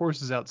other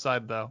horses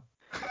outside though.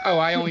 Oh,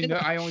 I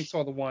only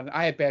saw the one.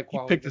 I had bad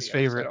quality. He picked his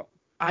favorite.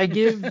 I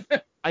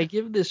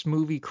give this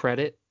movie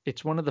credit.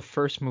 It's one of the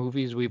first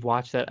movies we've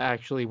watched that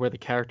actually where the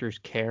characters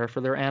care for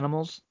their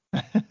animals,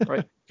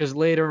 right? Because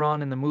later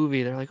on in the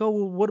movie, they're like, "Oh,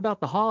 well, what about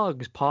the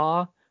hogs,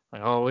 Pa?"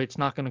 Like, "Oh, it's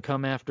not going to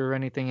come after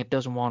anything it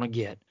doesn't want to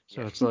get."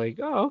 So it's like,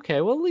 oh,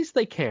 okay, well, at least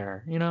they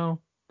care, you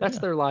know? That's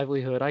their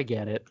livelihood. I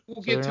get it.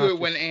 We'll get to it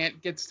when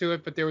Ant gets to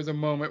it, but there was a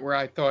moment where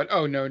I thought,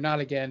 oh, no, not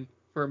again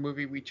for a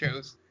movie we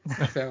chose.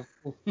 So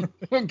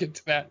we'll get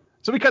to that.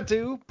 So we cut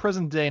to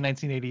present day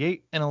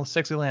 1988 and a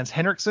sexy Lance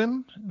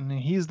Henriksen. And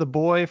he's the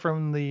boy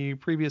from the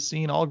previous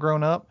scene, all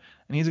grown up.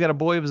 And he's got a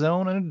boy of his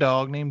own and a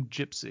dog named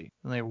Gypsy.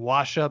 And they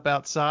wash up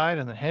outside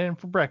and then head in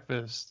for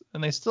breakfast.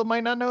 And they still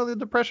might not know the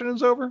Depression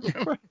is over.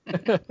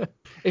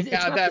 It's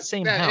not the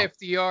same that house.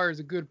 FDR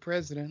is a good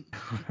president.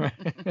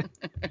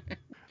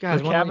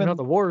 Guys,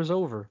 the war is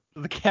over.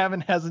 The cabin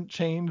hasn't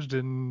changed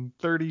in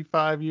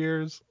 35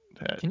 years.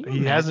 Can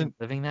you imagine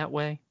living that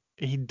way?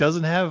 He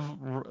doesn't have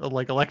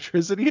like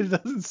electricity. It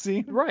doesn't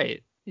seem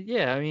right.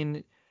 Yeah, I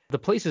mean, the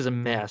place is a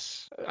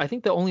mess. I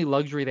think the only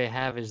luxury they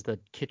have is the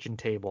kitchen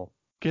table.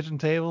 Kitchen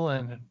table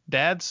and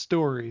dad's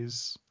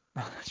stories.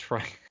 That's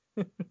right.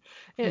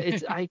 Yeah,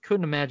 I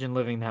couldn't imagine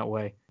living that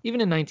way.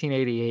 Even in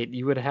 1988,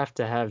 you would have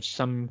to have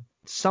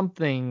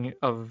something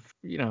of,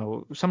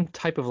 some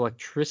type of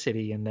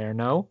electricity in there,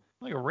 no?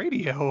 Like a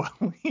radio.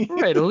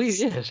 Right, at least,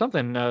 yeah,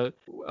 something, a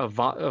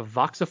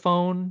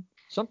voxophone,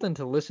 something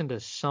to listen to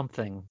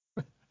something.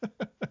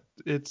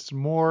 It's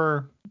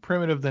more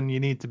primitive than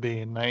you need to be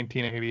in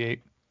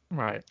 1988.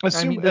 Right.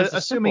 Assuming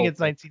it's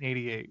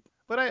 1988.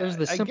 But there's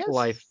the simple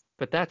life,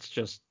 but that's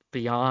just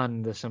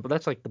beyond the simple.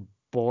 That's like the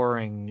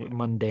boring,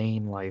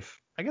 mundane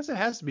life. I guess it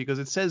has to be because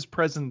it says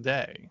present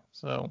day.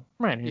 So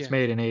right, and it's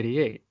made in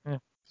 88. Yeah.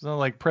 It's not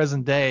like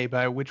present day,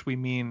 by which we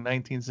mean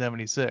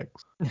 1976.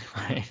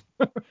 Right.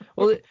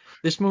 Well,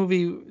 this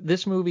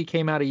movie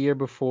came out a year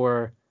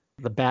before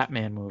the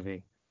Batman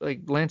movie.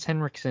 Like Lance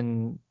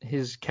Henriksen,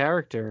 his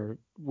character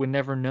would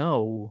never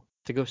know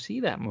to go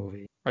see that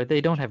movie. Right? They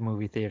don't have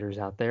movie theaters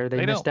out there.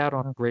 They missed out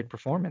on a great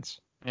performance.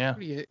 Yeah.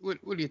 What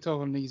are you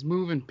talking? These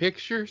moving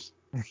pictures?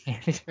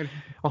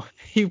 Oh,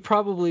 he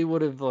probably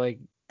would have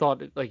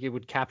thought it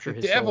would capture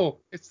his devil.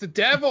 Soul. It's the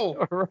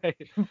devil.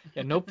 Right.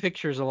 Yeah, no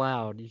pictures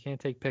allowed. You can't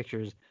take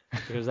pictures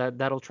because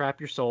that'll trap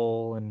your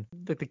soul. And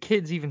the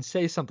kids even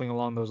say something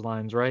along those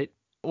lines, right?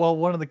 Well,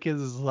 one of the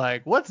kids is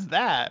like, "What's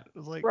that?"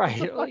 It's like,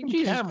 right, like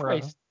Jesus camera.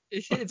 Christ,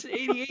 it's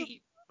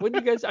 88. When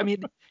you guys, I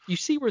mean, you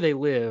see where they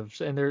live,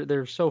 and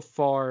they're so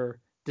far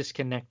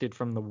disconnected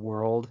from the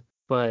world.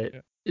 But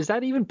is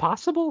that even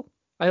possible?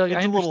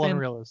 It's a little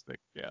unrealistic.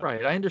 Yeah.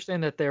 Right. I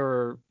understand that there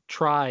are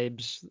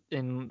tribes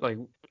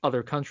in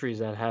other countries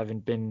that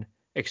haven't been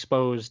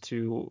exposed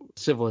to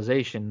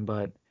civilization,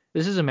 but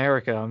this is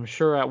America. I'm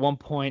sure at one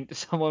point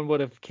someone would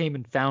have came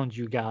and found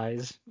you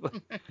guys.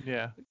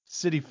 Yeah.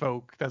 City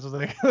folk. That's what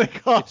they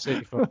call it.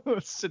 City folk.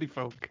 City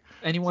folk.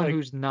 Anyone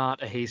who's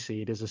not a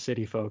hayseed is a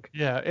city folk.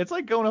 Yeah. It's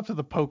like going up to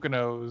the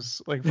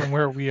Poconos, from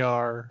where we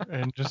are,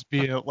 and just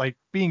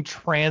being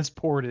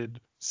transported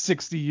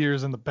 60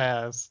 years in the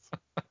past.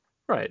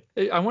 Right.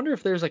 I wonder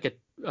if there's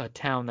a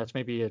town that's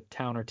maybe a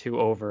town or two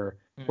over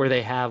where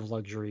they have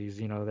luxuries.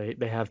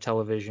 They have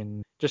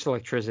television, just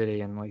electricity,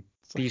 and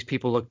these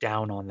people look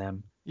down on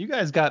them. You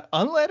guys got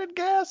unleaded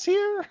gas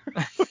here?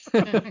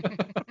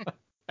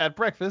 At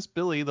breakfast,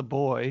 Billy, the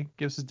boy,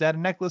 gives his dad a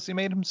necklace he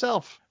made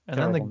himself.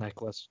 Terrible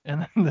necklace.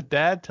 And then the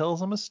dad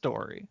tells him a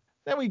story.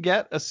 Then we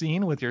get a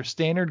scene with your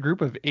standard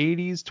group of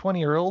 80s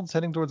 20-year-olds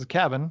heading towards the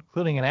cabin,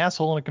 including an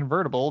asshole in a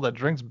convertible that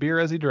drinks beer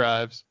as he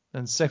drives.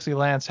 Then sexy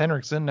Lance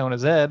Henriksen, known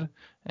as Ed,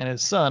 and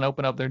his son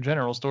open up their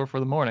general store for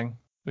the morning.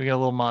 We get a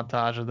little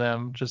montage of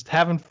them just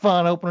having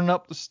fun opening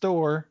up the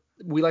store.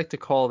 We like to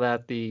call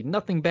that the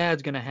nothing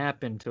bad's going to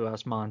happen to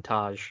us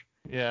montage.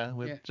 Yeah,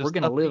 Yeah. just We're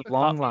going to live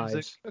long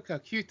lives. Look how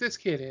cute this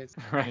kid is.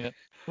 Right. Yeah.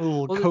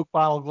 Little Well, Coke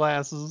bottle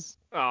glasses.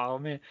 Oh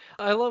man,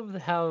 I love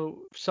how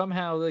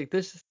somehow like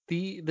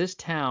this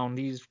town,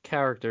 these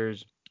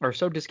characters are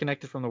so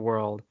disconnected from the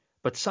world,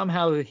 but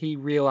somehow he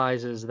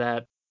realizes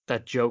that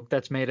joke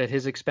that's made at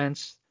his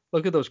expense.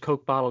 Look at those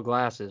Coke bottle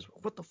glasses.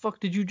 What the fuck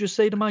did you just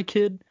say to my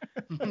kid?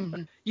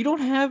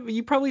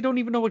 You probably don't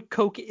even know what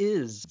Coke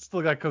is. It's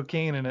still got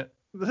cocaine in it.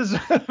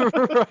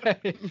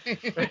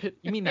 Right.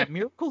 You mean that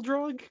miracle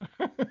drug?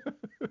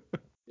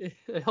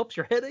 It helps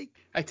your headache.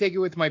 I take it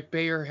with my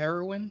Bayer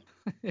heroin.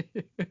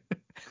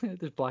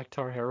 There's black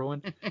tar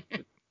heroin.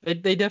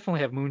 They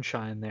definitely have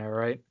moonshine there,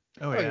 right?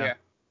 Oh yeah.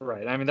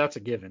 Right. I mean, that's a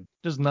given.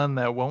 Just none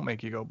that won't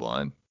make you go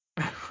blind.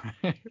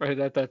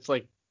 Right. That's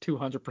like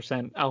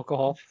 200%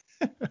 alcohol.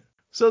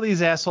 So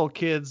these asshole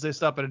kids, they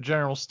stop at a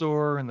general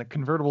store, and the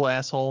convertible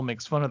asshole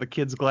makes fun of the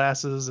kid's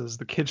glasses as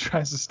the kid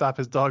tries to stop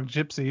his dog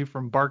Gypsy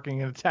from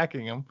barking and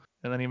attacking him.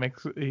 And then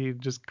he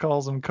just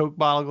calls them Coke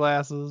bottle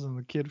glasses, and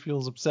the kid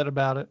feels upset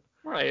about it.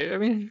 Right. I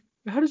mean,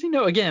 how does he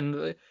know?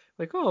 Again,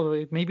 like,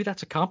 oh, maybe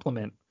that's a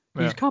compliment.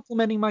 Yeah. He's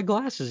complimenting my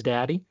glasses,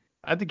 Daddy.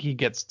 I think he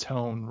gets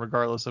tone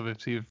regardless of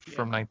if he's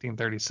from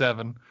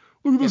 1937.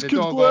 Look at this the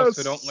kid's dog glasses.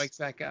 also don't like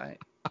that guy.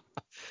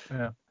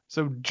 Yeah.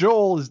 So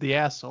Joel is the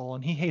asshole,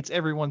 and he hates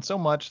everyone so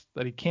much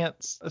that he can't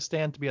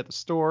stand to be at the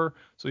store.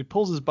 So he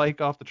pulls his bike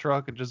off the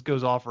truck and just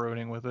goes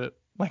off-roading with it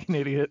like an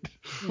idiot.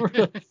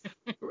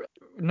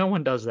 No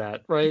one does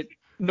that, right?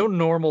 No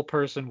normal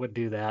person would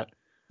do that.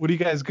 What are you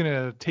guys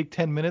gonna take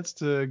 10 minutes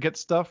to get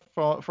stuff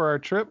for our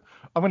trip?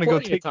 I'm gonna go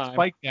take this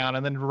bike down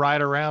and then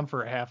ride around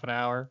for a half an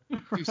hour.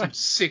 Do some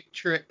sick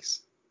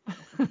tricks.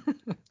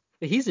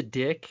 He's a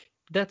dick.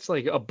 That's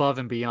like above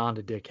and beyond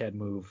a dickhead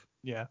move.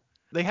 Yeah.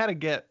 They had to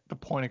get the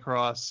point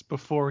across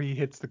before he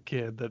hits the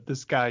kid that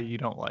this guy you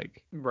don't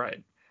like.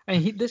 Right.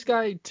 And this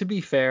guy, to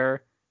be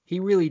fair, he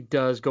really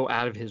does go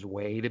out of his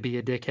way to be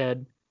a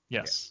dickhead.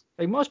 Yes.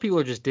 Like most people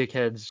are just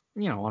dickheads,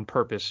 on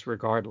purpose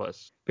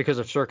regardless because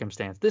of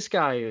circumstance. This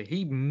guy,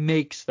 he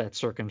makes that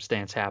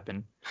circumstance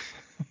happen.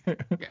 I'm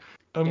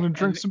going to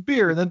drink some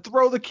beer and then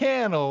throw the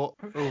can over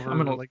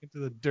into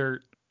the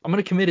dirt. I'm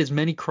going to commit as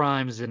many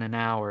crimes in an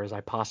hour as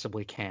I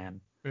possibly can.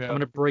 Yeah. I'm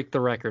going to break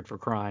the record for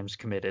crimes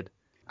committed.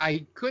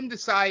 I couldn't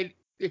decide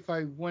if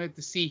I wanted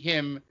to see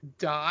him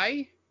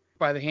die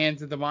by the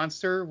hands of the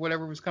monster,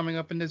 whatever was coming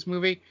up in this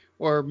movie,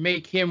 or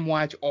make him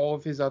watch all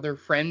of his other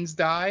friends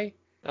die.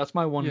 That's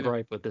my one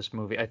gripe with this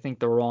movie. I think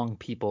the wrong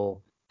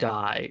people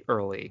die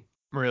early.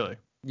 Really?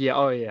 Yeah.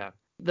 Oh, yeah.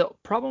 The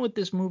problem with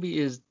this movie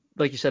is,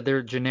 like you said,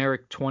 they're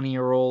generic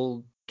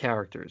 20-year-old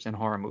characters in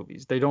horror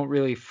movies. They don't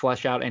really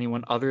flesh out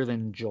anyone other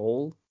than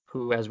Joel,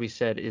 who, as we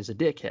said, is a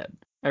dickhead.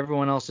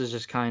 Everyone else is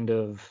just kind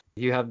of,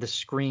 you have the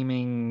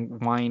screaming,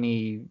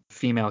 whiny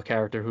female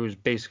character who's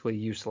basically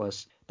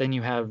useless. Then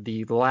you have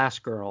the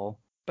last girl.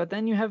 But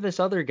then you have this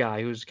other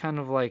guy who's kind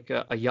of like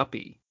a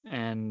yuppie,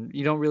 and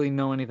you don't really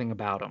know anything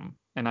about him.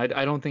 And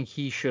I don't think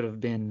he should have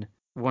been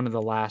one of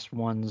the last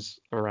ones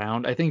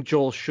around. I think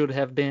Joel should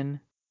have been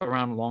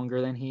around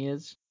longer than he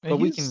is. But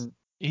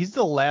he's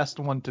the last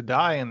one to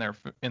die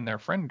in their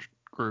friend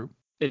group.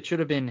 It should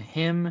have been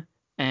him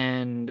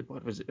and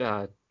what was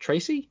it?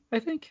 Tracy, I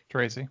think.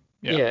 Tracy.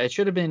 Yeah. Yeah, it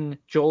should have been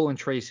Joel and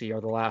Tracy are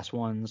the last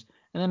ones.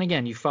 And then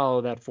again, you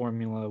follow that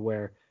formula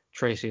where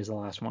Tracy is the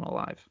last one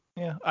alive.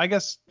 Yeah, I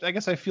guess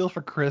I feel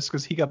for Chris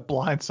because he got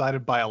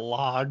blindsided by a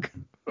log.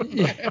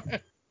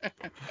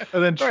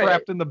 And then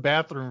trapped in the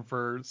bathroom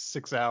for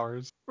 6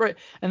 hours. Right.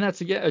 And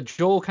that's, again,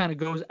 Joel kind of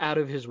goes out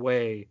of his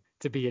way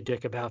to be a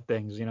dick about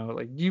things,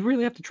 like, do you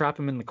really have to trap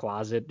him in the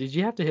closet? Did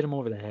you have to hit him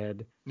over the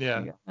head?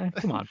 Yeah.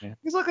 Come on, man.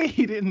 He's like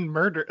he didn't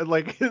murder,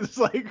 it's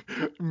like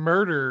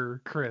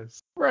murder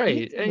Chris.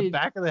 Right. In the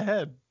back of the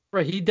head.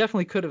 Right. He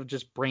definitely could have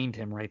just brained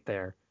him right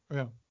there.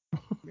 Yeah.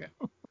 Yeah.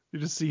 You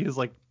just see his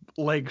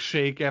leg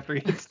shake after he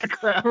hits the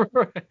ground.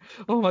 Right.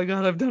 Oh my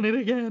God, I've done it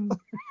again.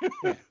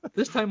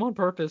 This time on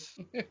purpose.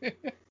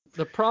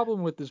 The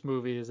problem with this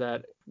movie is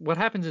that what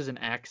happens is an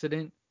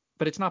accident,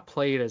 but it's not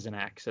played as an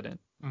accident.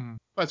 Mm-hmm.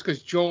 That's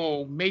because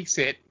Joel makes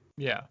it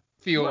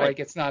feel like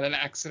it's not an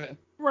accident.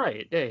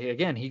 Right. Hey,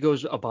 again, he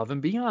goes above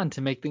and beyond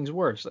to make things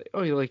worse.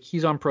 Like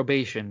he's on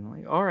probation.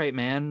 Like, all right,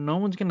 man, no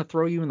one's gonna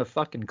throw you in the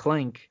fucking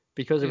clink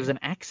because it was an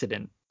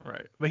accident.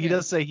 Right. But he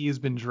does say he's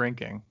been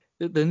drinking.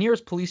 The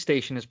nearest police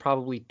station is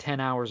probably 10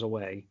 hours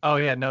away. Oh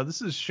yeah, no,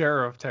 this is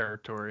sheriff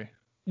territory.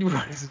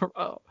 Right.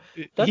 Oh,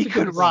 he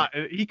could rot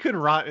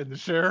in the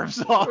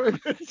sheriff's office.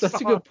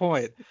 That's a good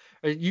point.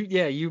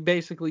 You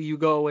basically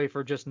go away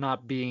for just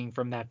not being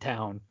from that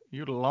town.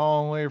 You're a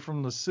long way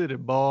from the city,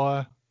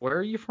 boy. Where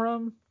are you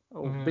from?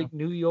 Oh, big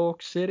New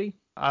York City.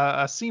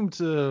 I seem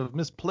to have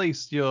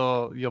misplaced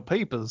your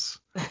papers.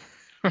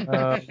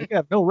 We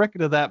have no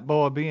record of that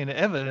boy being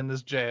ever in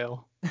this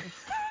jail.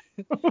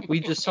 We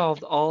just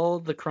solved all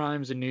the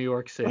crimes in New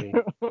York City.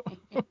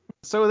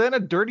 So then a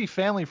dirty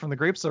family from the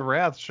Grapes of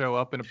Wrath show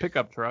up in a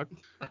pickup truck.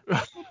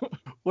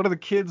 one of the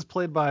kids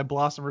played by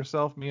Blossom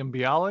herself, Mia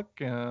Bialik,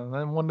 and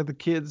then one of the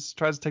kids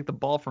tries to take the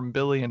ball from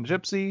Billy and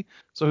Gypsy.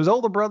 So his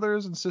older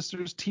brothers and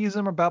sisters tease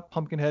him about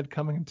Pumpkinhead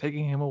coming and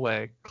taking him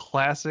away.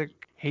 Classic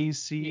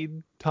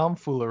hayseed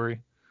tomfoolery.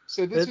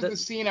 So this was the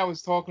scene I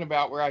was talking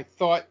about where I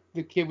thought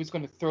the kid was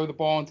going to throw the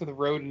ball into the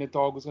road and the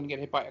dog was going to get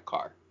hit by a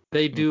car.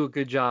 They do a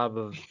good job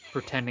of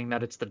pretending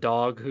that it's the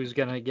dog who's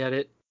going to get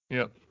it.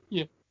 Yep.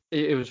 Yeah.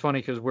 It was funny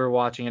because we're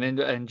watching it,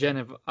 and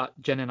Jen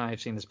and I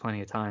have seen this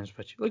plenty of times,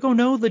 but she's like, oh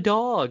no, the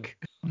dog.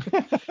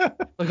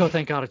 Like, oh,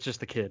 thank God it's just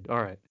the kid.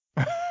 All right.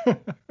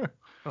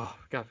 Oh,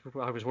 God,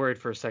 I was worried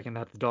for a second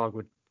that the dog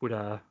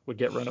would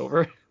get run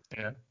over.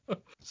 Yeah.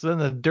 So then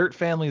the Dirt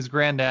family's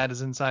granddad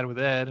is inside with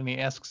Ed, and he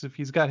asks if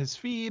he's got his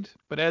feed,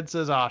 but Ed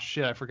says, "Oh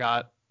shit, I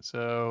forgot."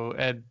 So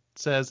Ed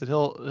says that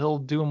he'll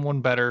do him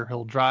one better.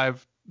 He'll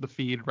drive the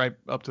feed right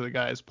up to the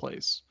guy's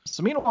place.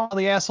 So meanwhile,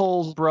 the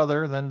asshole's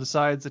brother then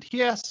decides that he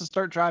has to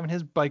start driving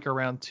his bike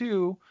around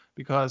too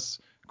because,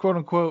 quote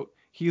unquote,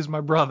 he's my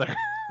brother,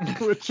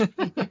 which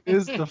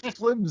is the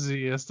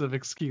flimsiest of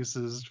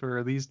excuses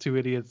for these two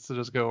idiots to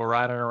just go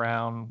riding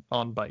around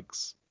on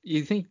bikes.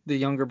 You think the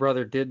younger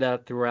brother did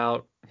that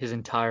throughout his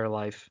entire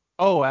life?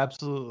 Oh,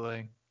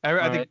 absolutely.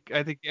 I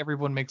think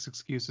everyone makes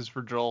excuses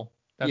for Joel.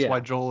 That's why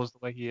Joel is the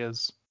way he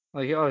is.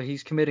 Like, oh,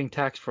 he's committing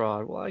tax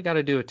fraud. Well, I got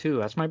to do it too.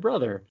 That's my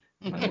brother.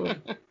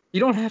 You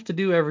don't have to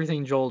do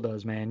everything Joel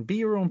does, man. Be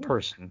your own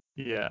person.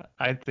 Yeah,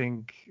 I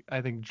think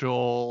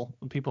Joel.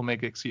 People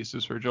make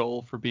excuses for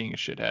Joel for being a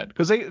shithead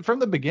because from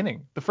the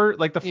beginning, the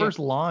first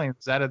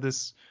lines out of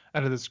this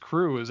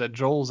crew is that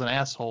Joel's an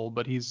asshole,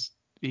 but he's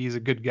a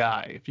good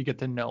guy if you get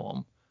to know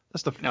him.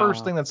 That's the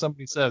first thing that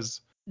somebody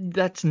says.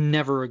 That's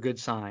never a good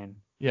sign.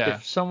 Yeah.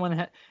 If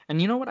someone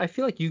and you know what? I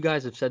feel like you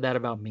guys have said that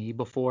about me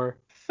before.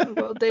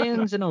 Well,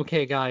 Dan's an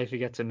okay guy if you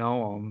get to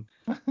know him.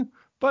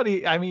 But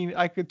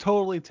I could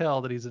totally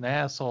tell that he's an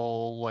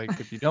asshole,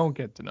 like, if you don't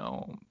get to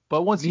know him.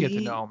 But once you get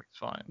to know him, he's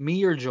fine.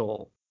 Me or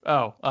Joel?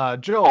 Oh,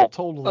 Joel,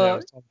 totally. I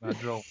was talking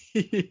about Joel.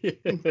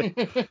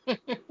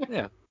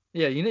 Yeah.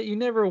 Yeah, you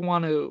never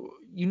want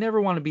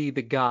to be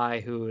the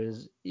guy who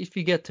is, if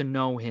you get to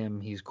know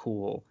him, he's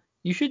cool.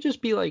 You should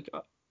just be like,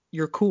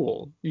 you're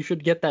cool. You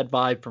should get that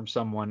vibe from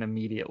someone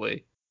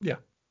immediately.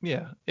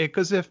 Yeah.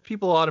 Because if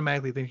people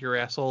automatically think you're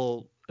an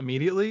asshole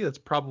immediately, that's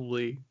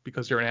probably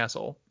because you're an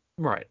asshole.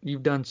 Right.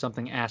 You've done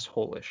something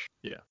assholish.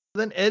 Yeah.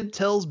 Then Ed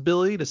tells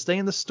Billy to stay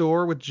in the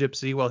store with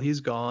Gypsy while he's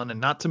gone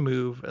and not to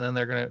move. And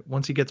then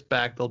once he gets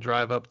back, they'll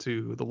drive up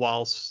to the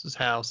Wallace's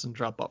house and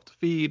drop off the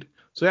feed.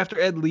 So after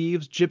Ed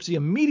leaves, Gypsy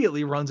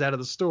immediately runs out of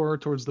the store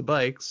towards the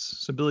bikes.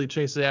 So Billy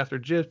chases after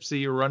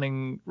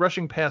Gypsy,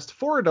 rushing past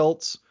 4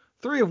 adults,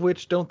 3 of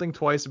which don't think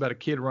twice about a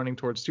kid running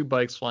towards 2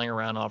 bikes flying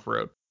around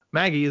off-road.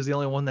 Maggie is the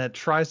only one that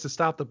tries to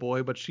stop the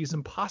boy, but she's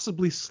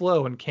impossibly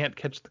slow and can't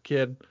catch the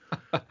kid.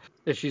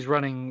 She's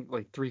running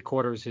like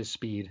 3/4 his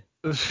speed.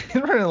 She's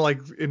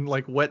running in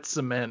wet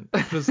cement,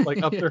 just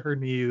up to her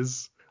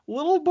knees.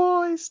 Little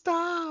boy,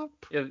 stop!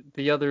 Yeah,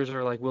 the others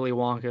are like Willy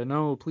Wonka.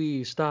 No,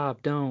 please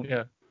stop, don't.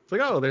 Yeah. It's like,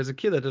 oh, there's a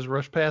kid that just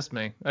rushed past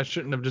me. I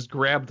shouldn't have just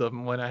grabbed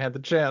him when I had the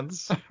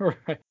chance.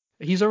 Right.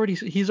 He's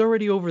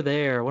already over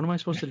there. What am I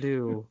supposed to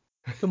do?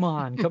 Come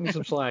on, cut me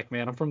some slack,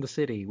 man. I'm from the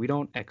city. We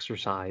don't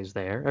exercise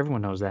there.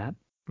 Everyone knows that.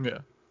 Yeah.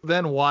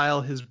 Then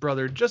while his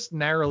brother just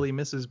narrowly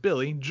misses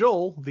Billy,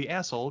 Joel, the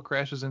asshole,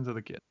 crashes into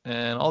the kid.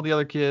 And all the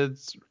other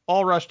kids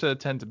all rush to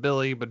attend to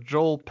Billy, but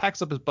Joel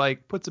packs up his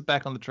bike, puts it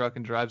back on the truck,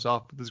 and drives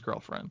off with his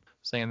girlfriend,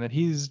 saying that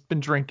he's been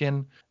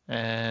drinking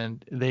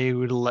and they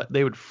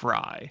would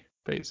fry.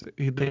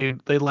 Basically,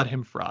 they let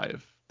him fry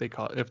if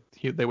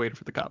they waited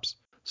for the cops.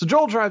 So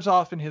Joel drives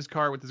off in his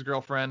car with his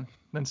girlfriend.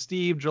 Then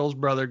Steve, Joel's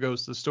brother,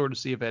 goes to the store to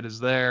see if Ed is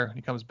there.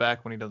 He comes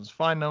back when he doesn't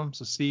find him.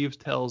 So Steve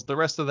tells the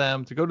rest of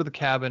them to go to the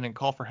cabin and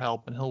call for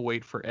help, and he'll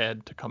wait for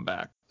Ed to come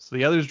back. So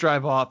the others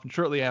drive off, and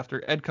shortly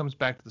after, Ed comes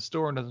back to the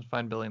store and doesn't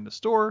find Billy in the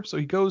store. So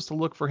he goes to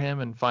look for him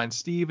and finds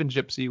Steve and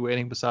Gypsy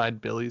waiting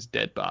beside Billy's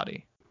dead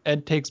body.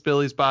 Ed takes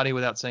Billy's body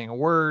without saying a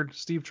word.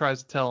 Steve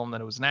tries to tell him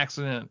that it was an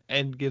accident.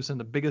 Ed gives him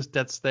the biggest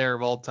death stare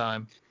of all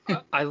time.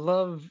 I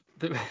love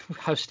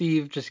how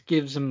Steve just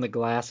gives him the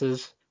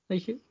glasses.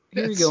 Like, here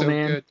you go, so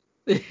man.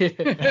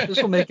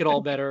 This will make it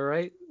all better,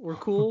 right? We're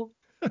cool.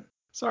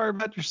 Sorry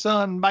about your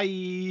son.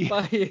 Bye.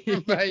 Bye.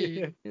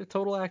 Bye.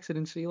 Total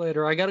accident. See you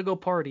later. I gotta go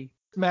party.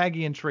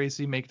 Maggie and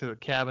Tracy make it to the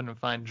cabin and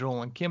find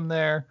Joel and Kim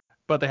there,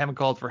 but they haven't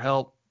called for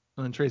help.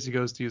 And then Tracy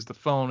goes to use the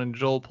phone, and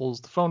Joel pulls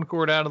the phone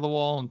cord out of the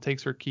wall and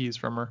takes her keys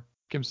from her.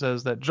 Kim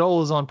says that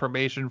Joel is on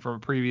probation from a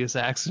previous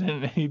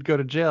accident and he'd go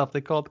to jail if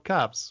they called the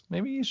cops.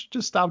 Maybe he should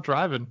just stop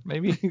driving.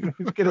 Maybe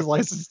get his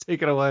license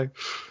taken away.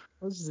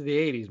 This is the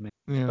 80s, man.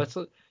 Yeah. That's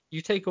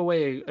you take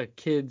away a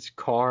kid's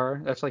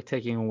car, that's like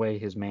taking away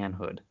his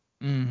manhood.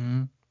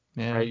 Mm-hmm.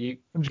 Yeah. Right? You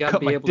just gotta cut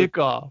be my able dick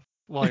to... off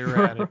while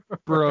you're at it,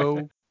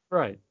 bro.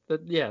 Right.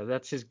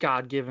 That's his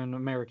God-given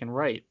American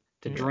right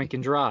to drink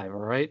and drive,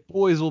 all right?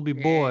 Boys will be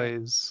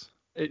boys.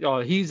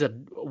 He's a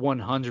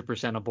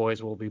 100% a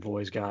boys will be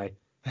boys guy.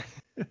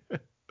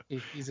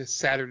 He's a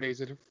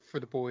Saturdays for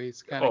the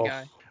boys kind of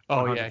guy.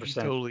 Oh 100%. yeah,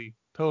 he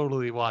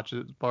totally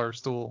watches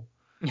Barstool.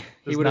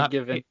 He would have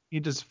given. He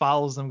just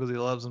follows them because he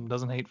loves them.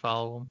 Doesn't hate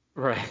follow them.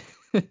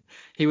 Right.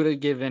 He would have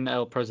given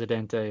El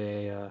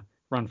Presidente a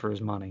run for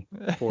his money,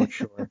 for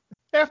sure.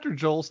 After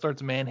Joel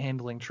starts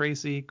manhandling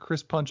Tracy,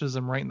 Chris punches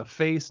him right in the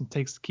face and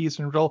takes the keys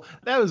from Joel.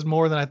 That was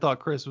more than I thought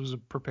Chris was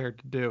prepared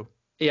to do.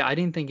 Yeah, I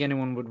didn't think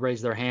anyone would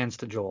raise their hands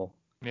to Joel.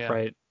 Yeah.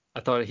 Right. I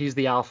thought he's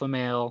the alpha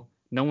male.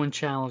 No one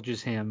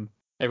challenges him.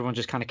 Everyone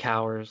just kind of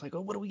cowers. Like,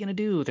 oh, what are we gonna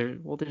do?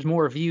 There's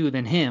more of you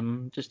than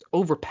him. Just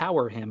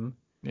overpower him.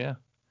 Yeah.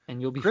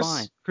 And you'll be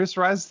fine. Chris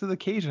rises to the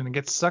occasion and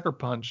gets sucker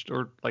punched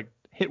or like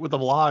hit with a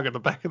log in the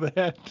back of the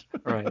head.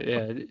 Right.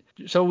 Yeah.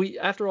 So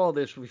after all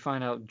this, we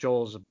find out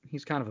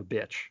he's kind of a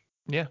bitch.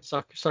 Yeah.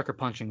 Sucker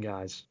punching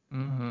guys.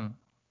 Mm-hmm.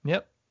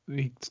 Yep.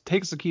 He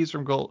takes the keys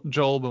from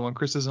Joel, but when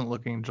Chris isn't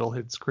looking, Joel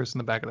hits Chris in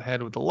the back of the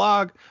head with the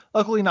log.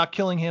 Luckily, not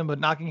killing him, but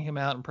knocking him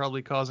out and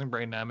probably causing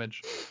brain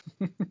damage.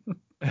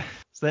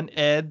 So then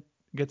Ed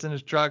gets in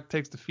his truck,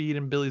 takes the feed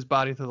and Billy's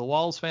body to the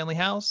Wallace family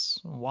house.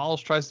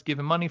 Wallace tries to give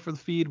him money for the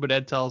feed, but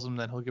Ed tells him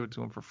that he'll give it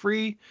to him for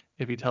free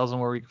if he tells him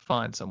where he can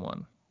find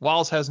someone.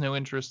 Wallace has no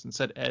interest and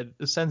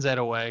sends Ed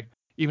away,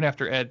 even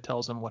after Ed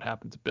tells him what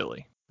happened to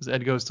Billy. As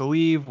Ed goes to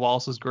leave,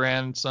 Wallace's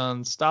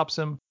grandson stops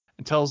him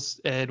and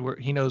tells Ed where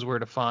he knows where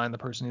to find the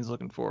person he's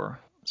looking for.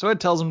 So Ed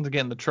tells him to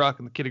get in the truck,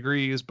 and the kid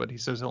agrees, but he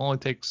says he'll only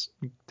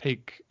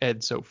take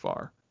Ed so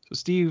far. So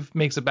Steve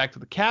makes it back to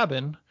the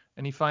cabin,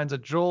 and he finds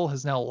that Joel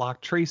has now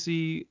locked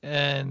Tracy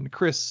and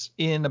Chris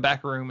in a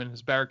back room and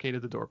has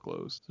barricaded the door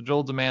closed. So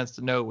Joel demands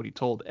to know what he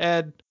told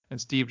Ed, and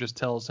Steve just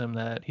tells him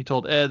that he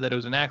told Ed that it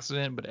was an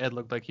accident, but Ed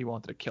looked like he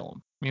wanted to kill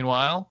him.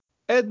 Meanwhile,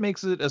 Ed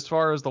makes it as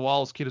far as the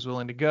Wallace kid is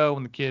willing to go,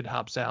 and the kid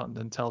hops out and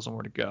then tells him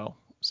where to go.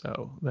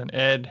 So then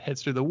Ed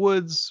heads through the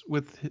woods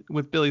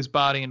with Billy's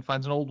body and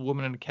finds an old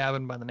woman in a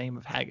cabin by the name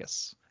of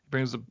Haggis. He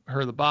brings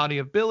her the body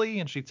of Billy,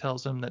 and she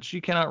tells him that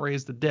she cannot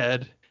raise the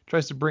dead.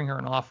 Tries to bring her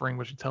an offering,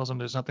 but she tells him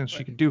there's nothing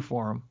she can do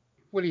for him.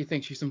 What do you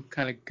think? She's some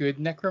kind of good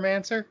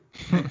necromancer?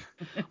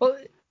 Well,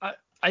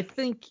 I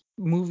think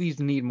movies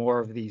need more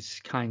of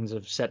these kinds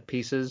of set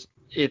pieces.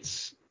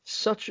 It's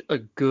such a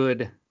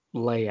good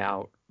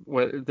layout.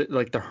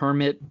 Like the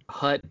hermit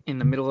hut in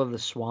the middle of the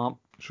swamp.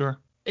 Sure.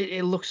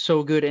 It looks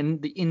so good,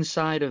 and the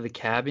inside of the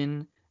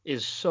cabin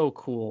is so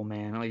cool,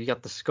 man. Like you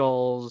got the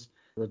skulls,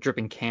 the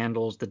dripping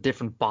candles, the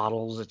different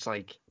bottles. It's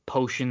like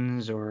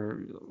potions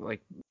or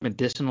like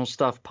medicinal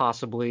stuff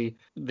possibly.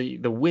 The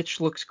witch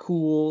looks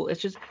cool.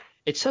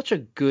 It's such a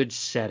good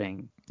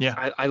setting.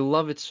 Yeah. I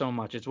love it so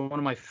much. It's one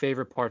of my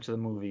favorite parts of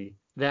the movie.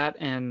 That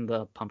and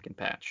the pumpkin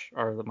patch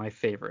are my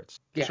favorites.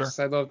 Yes, sure.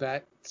 I love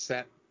that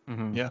set.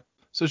 Mm-hmm. Yeah.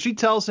 So she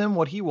tells him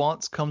what he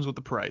wants comes with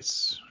the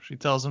price. She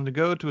tells him to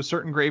go to a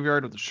certain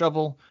graveyard with a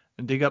shovel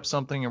and dig up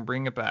something and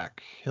bring it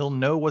back. He'll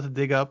know what to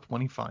dig up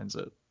when he finds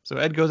it. So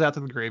Ed goes out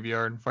to the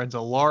graveyard and finds a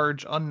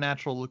large,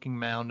 unnatural-looking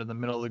mound in the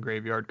middle of the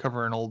graveyard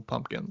covering old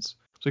pumpkins.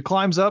 So he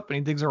climbs up and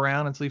he digs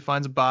around until he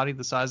finds a body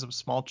the size of a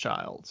small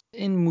child.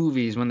 In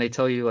movies, when they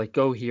tell you, like,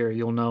 go here,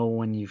 you'll know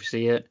when you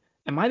see it.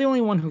 Am I the only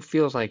one who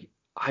feels like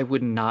I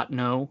would not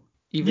know?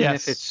 Even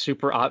Yes. if it's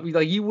super obvious,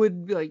 like you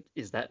would be like,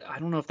 is that? I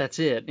don't know if that's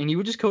it, and you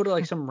would just go to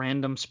like some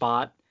random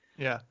spot.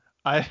 Yeah,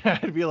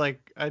 I'd be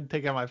like, I'd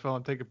take out my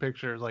phone, take a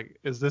picture, like,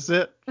 is this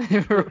it?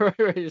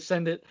 Right,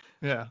 send it.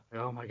 Yeah.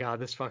 Oh my god,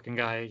 this fucking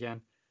guy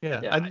again.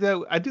 Yeah.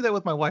 I do that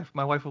with my wife.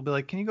 My wife will be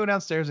like, can you go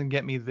downstairs and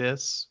get me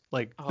this,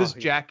 like this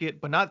jacket,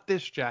 but not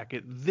this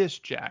jacket, this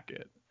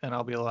jacket, and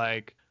I'll be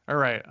like, all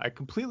right, I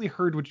completely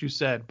heard what you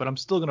said, but I'm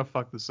still gonna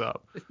fuck this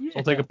up. Yeah. So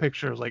I'll take a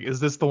picture, like, is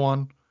this the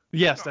one?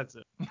 Yes, that's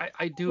it.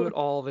 I do it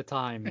all the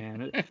time,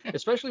 man.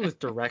 Especially with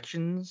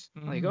directions.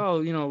 Like,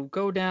 Mhm. oh,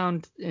 go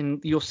down and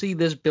you'll see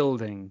this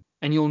building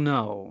and you'll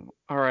know.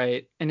 All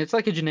right. And it's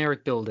like a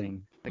generic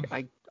building.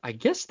 Like, I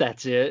guess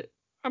that's it.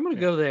 I'm going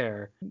to go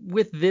there.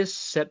 With this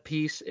set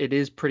piece, it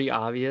is pretty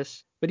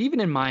obvious. But even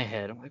in my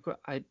head, I'm like,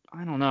 I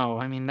don't know.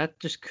 I mean, that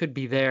just could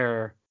be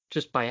there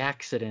just by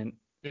accident.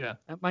 Yeah.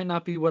 That might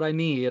not be what I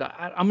need.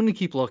 I'm going to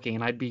keep looking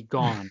and I'd be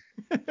gone.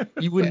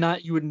 You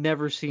would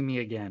never see me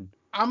again.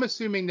 I'm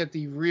assuming that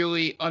the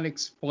really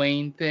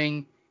unexplained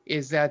thing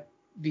is that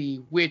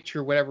the witch,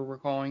 or whatever we're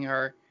calling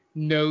her,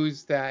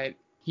 knows that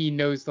he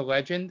knows the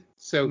legend,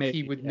 so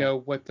he would know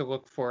what to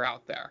look for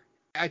out there.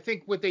 I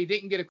think what they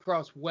didn't get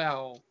across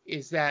well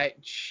is that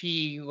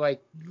she, like,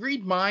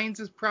 read minds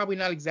is probably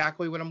not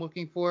exactly what I'm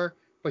looking for,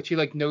 but she,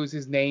 like, knows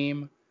his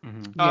name.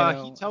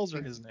 Mm-hmm. He tells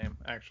her his name,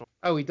 actually.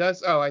 Oh, he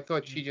does? Oh, I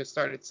thought she just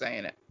started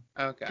saying it.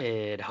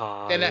 Okay. Ed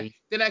Harley.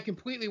 Then that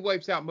completely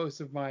wipes out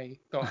most of my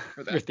thought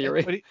for that. Your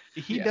theory. But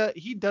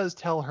he does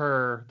tell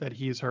her that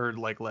he's heard,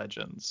 like,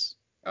 legends.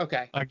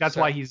 Okay. Like, that's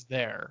why he's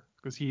there,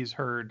 because he's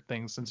heard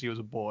things since he was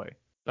a boy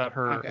about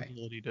her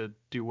ability to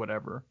do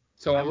whatever.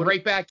 So I'm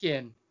right back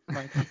in.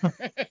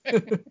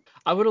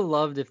 I would have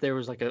loved if there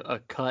was like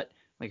a cut,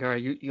 like, all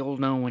right, you'll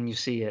know when you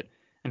see it,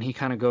 and he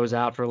kind of goes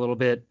out for a little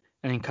bit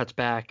and then cuts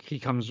back. He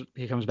comes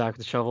back with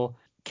the shovel.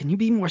 Can you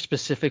be more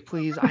specific,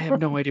 please? I have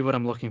no idea what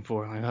I'm looking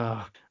for. Like,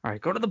 oh, all right,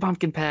 go to the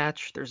pumpkin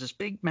patch. There's this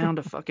big mound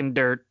of fucking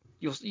dirt.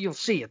 You'll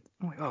see it.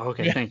 I'm like, oh,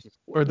 okay, Yeah. thank you.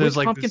 Or there's Which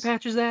like pumpkin this-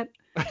 patch is that?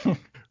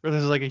 Where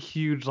there's like a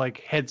huge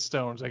like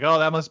headstone. It's like, oh,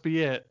 that must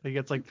be it. He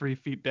gets like 3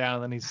 feet down,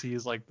 and then he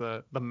sees like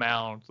the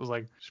mound. So it's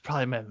like, she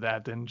probably meant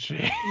that, didn't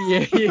she?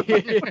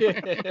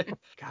 Yeah.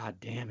 God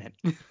damn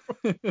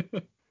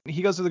it.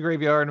 He goes to the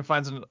graveyard and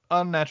finds an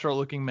unnatural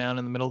looking mound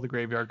in the middle of the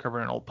graveyard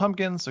covered in old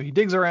pumpkins. So he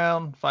digs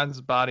around, finds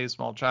his body, a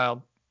small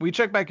child. We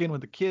check back in with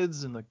the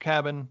kids in the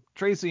cabin.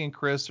 Tracy and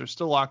Chris are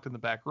still locked in the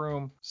back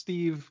room.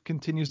 Steve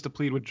continues to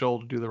plead with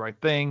Joel to do the right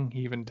thing.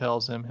 He even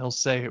tells him he'll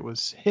say it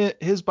was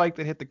his bike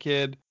that hit the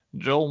kid.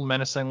 Joel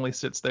menacingly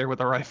sits there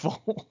with a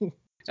rifle.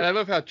 And I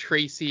love how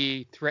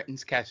Tracy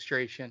threatens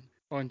castration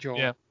on Joel.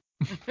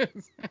 Yeah.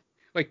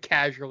 Like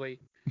casually.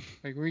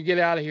 Like, when we get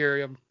out of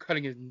here, I'm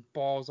cutting his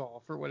balls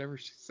off or whatever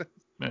she says.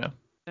 Yeah.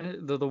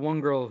 The one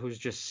girl who's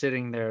just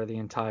sitting there the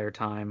entire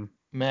time.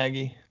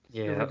 Maggie. The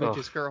Yeah.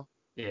 religious girl.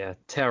 Yeah.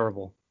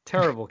 Terrible.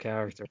 Terrible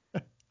character.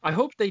 I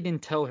hope they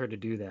didn't tell her to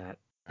do that.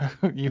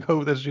 You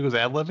hope that she was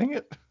ad-libbing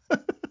it?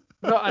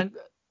 No,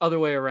 other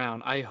way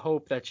around. I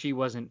hope that she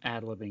wasn't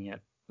ad-libbing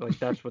it. Like,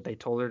 that's what they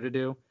told her to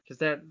do.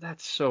 Because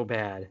that's so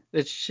bad.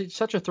 She's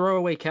such a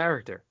throwaway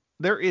character.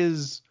 There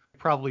is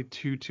probably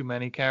too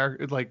many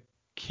characters, like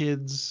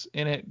kids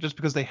in it, just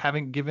because they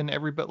haven't given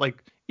everybody,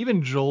 like,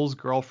 even Joel's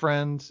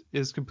girlfriend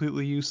is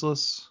completely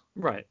useless.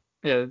 Right.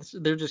 Yeah,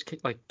 they're just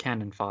like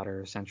cannon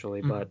fodder,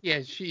 essentially. But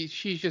Yeah, she's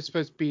just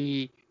supposed to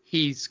be,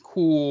 he's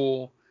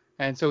cool,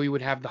 and so he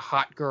would have the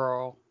hot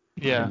girl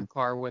Yeah. in the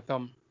car with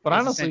him. But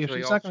That's honestly, if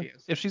essentially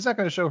she's all not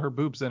going to show her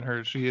boobs,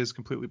 then she is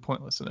completely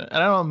pointless in it.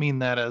 And I don't mean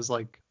that as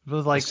like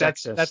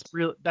sexist.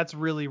 that's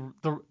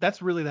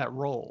really that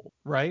role,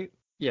 right?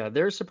 Yeah,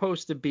 they're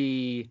supposed to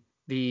be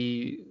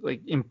the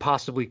like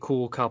impossibly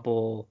cool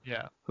couple.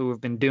 Yeah. Who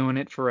have been doing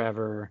it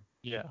forever.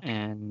 Yeah.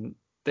 And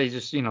they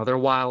just, they're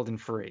wild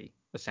and free,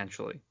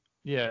 essentially.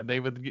 Yeah, they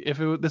would. If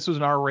this was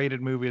an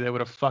R-rated movie, they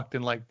would have fucked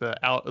in like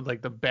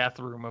the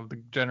bathroom of the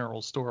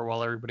general store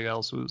while everybody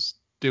else was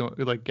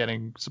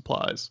getting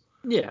supplies.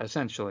 Yeah,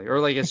 essentially. Or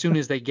like as soon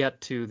as they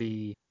get to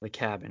the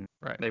cabin,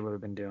 right, they would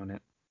have been doing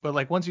it. But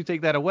like once you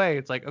take that away,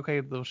 it's like,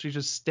 okay, well, she's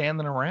just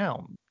standing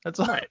around. That's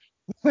all right.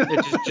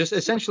 It's just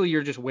essentially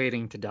you're just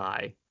waiting to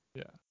die.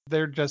 Yeah,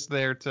 they're just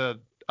there to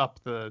up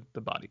the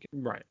body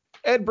count. Right.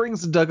 Ed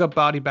brings the dug up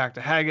body back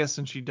to Haggis,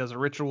 and she does a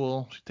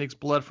ritual. She takes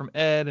blood from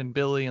Ed and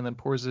Billy and then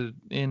pours it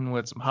in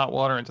with some hot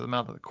water into the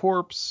mouth of the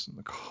corpse.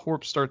 The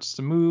corpse starts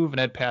to move, and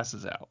Ed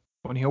passes out.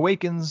 When he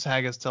awakens,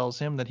 Haggis tells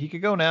him that he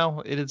could go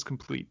now. It is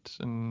complete.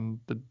 And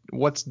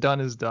what's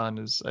done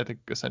is, I think,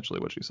 essentially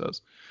what she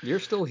says. You're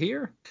still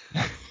here?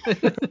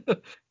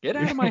 Get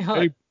out of my hut.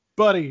 Hey,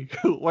 buddy,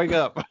 wake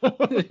up.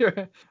 All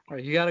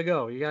right, you got to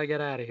go. You got to get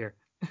out of here.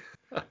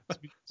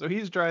 So he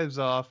drives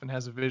off and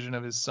has a vision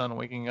of his son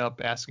waking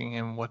up, asking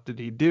him what did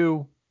he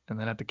do. And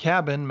then at the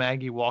cabin,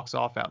 Maggie walks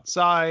off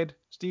outside.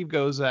 Steve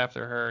goes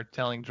after her,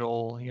 telling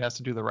Joel he has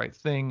to do the right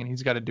thing and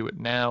he's got to do it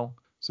now.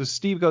 So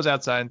Steve goes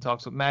outside and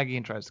talks with Maggie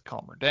and tries to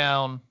calm her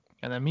down.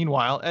 And then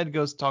meanwhile, Ed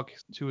goes to talk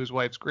to his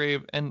wife's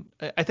grave. And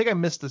I think I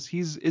missed this.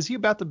 Is he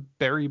about to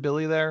bury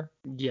Billy there?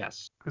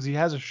 Yes. Because he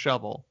has a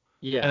shovel.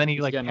 Yeah. And then he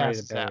he's like getting ready to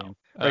passes bury out. him.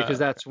 Right, because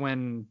that's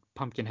when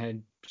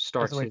Pumpkinhead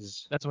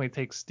starts That's when he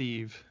takes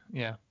Steve.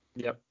 Yeah.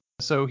 Yep.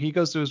 So he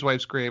goes to his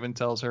wife's grave and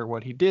tells her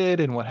what he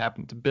did and what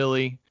happened to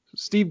Billy.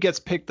 Steve gets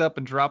picked up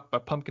and dropped by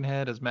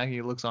Pumpkinhead as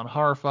Maggie looks on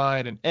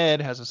horrified, and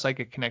Ed has a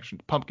psychic connection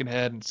to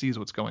Pumpkinhead and sees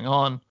what's going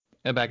on.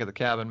 And back at the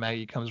cabin,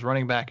 Maggie comes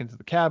running back into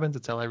the cabin to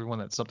tell everyone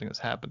that something has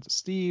happened to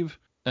Steve.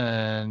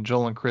 And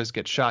Joel and Chris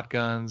get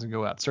shotguns and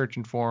go out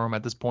searching for him.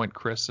 At this point,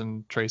 Chris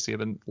and Tracy have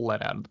been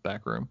let out of the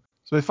back room.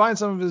 So they find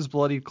some of his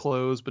bloodied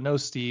clothes, but no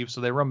Steve,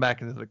 so they run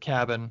back into the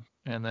cabin.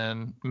 And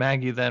then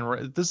Maggie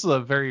this is a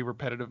very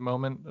repetitive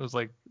moment. It was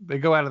like they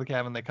go out of the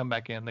cabin, they come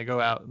back in, they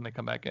go out and they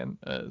come back in.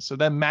 So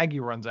then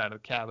Maggie runs out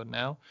of the cabin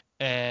now,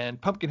 and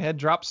Pumpkinhead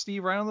drops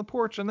Steve right on the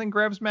porch and then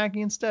grabs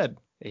Maggie instead.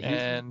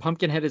 And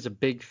Pumpkinhead is a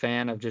big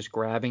fan of just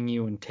grabbing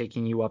you and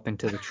taking you up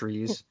into the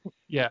trees.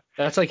 Yeah.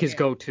 That's like his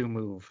go-to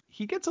move.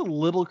 He gets a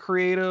little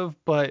creative,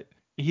 but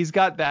he's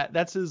got that.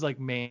 That's his like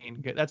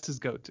that's his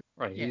go-to.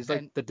 Right. He's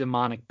like the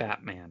demonic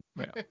Batman.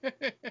 Yeah.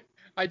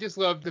 I just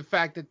love the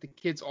fact that the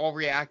kids all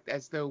react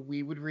as though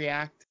we would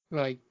react.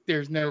 Like,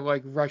 there's no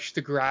like rush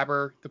to grab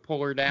her to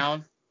pull her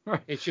down.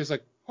 Right. It's just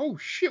like, oh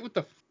shit, what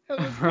the hell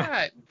is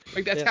that?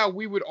 Like, that's how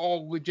we would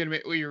all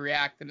legitimately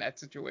react in that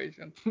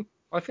situation.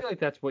 I feel like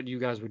that's what you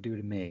guys would do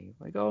to me.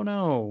 Like, oh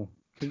no,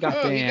 he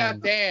got Dan. He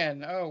got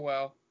Dan. Oh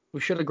well. We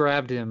should have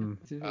grabbed him.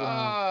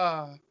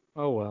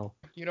 Oh well.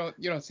 You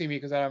don't see me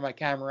because I have my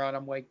camera on.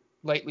 I'm like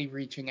lightly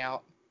reaching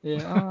out.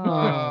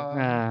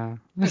 Yeah.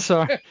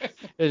 Sorry.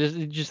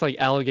 It just like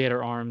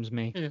alligator arms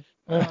me. Yeah.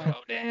 Oh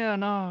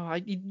Dan,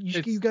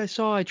 you guys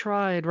saw I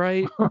tried,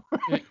 right?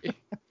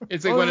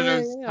 It's like one of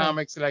those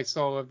comics that I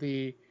saw of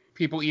the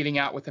people eating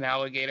out with an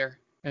alligator,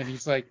 and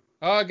he's like,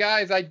 "Oh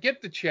guys, I'd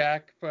get the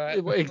check, but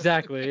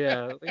exactly,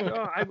 yeah.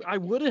 Like, I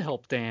would have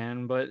helped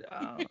Dan, but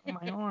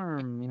my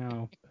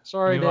arm,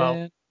 Sorry,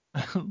 Dan."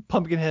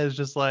 Pumpkinhead is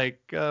just like,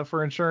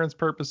 for insurance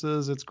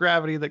purposes, it's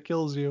gravity that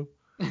kills you.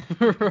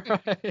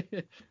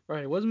 Right.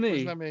 Right. It wasn't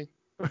me. Wasn't that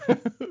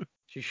me?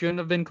 She shouldn't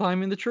have been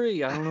climbing the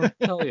tree. I don't know what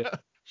to tell you.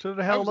 Should have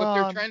I held was up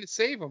there on. trying to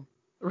save him.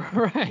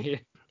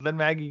 Right. Then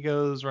Maggie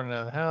goes running out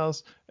of the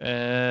house,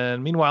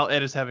 and meanwhile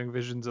Ed is having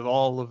visions of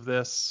all of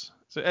this.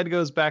 So Ed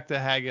goes back to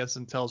Haggis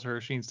and tells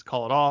her she needs to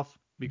call it off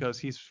because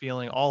he's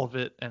feeling all of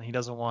it and he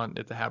doesn't want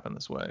it to happen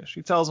this way.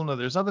 She tells him that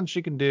there's nothing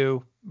she can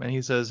do, and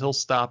he says he'll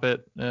stop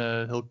it,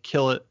 he'll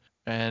kill it,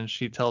 and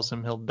she tells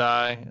him he'll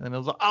die, and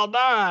he's like, I'll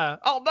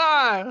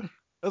die.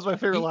 That's my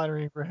favorite line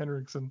reading for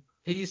Henriksen.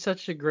 He's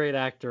such a great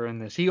actor in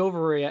this. He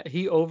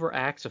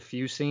overacts a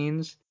few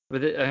scenes,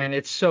 but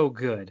it's so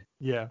good.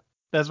 Yeah,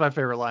 that's my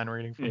favorite line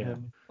reading from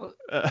him.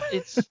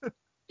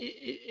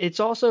 It's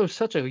also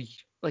such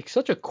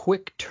a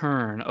quick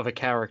turn of a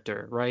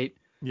character, right?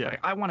 Yeah. Like,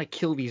 I want to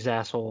kill these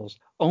assholes.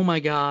 Oh my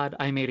God,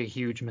 I made a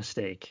huge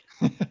mistake.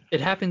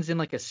 It happens in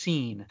like a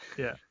scene.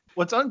 Yeah.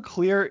 What's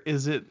unclear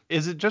is it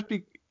just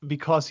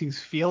because he's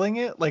feeling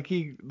it,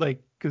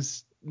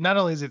 because not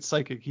only is it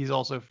psychic, he's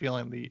also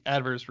feeling the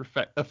adverse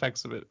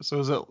effects of it.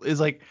 So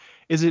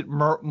is it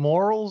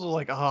morals, or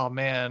like, oh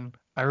man,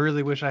 I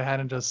really wish I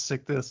hadn't just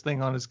sicked this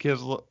thing on his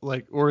kids,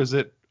 like, or is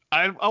it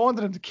I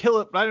wanted him to kill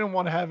it, but I didn't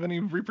want to have any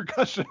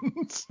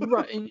repercussions.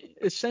 Right. And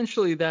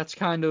essentially, that's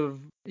kind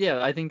of,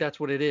 I think that's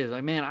what it is.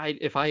 Like, man,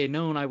 if I had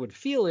known I would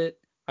feel it,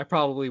 I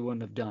probably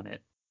wouldn't have done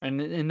it.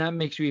 And that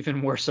makes you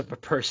even worse of a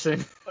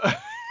person.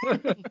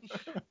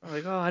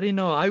 Like, oh, I didn't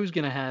know I was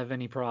going to have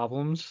any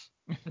problems.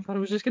 I thought it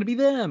was just going to be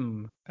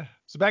them.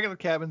 So back at the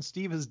cabin,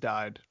 Steve has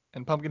died,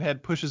 and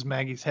Pumpkinhead pushes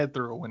Maggie's head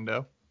through a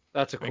window.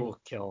 That's a cool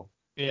kill.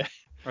 Yeah.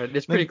 Right.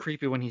 It's pretty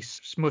creepy when he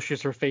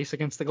smushes her face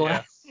against the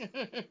glass.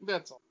 Yeah.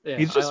 That's all. Yeah,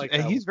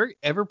 He's very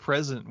ever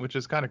present, which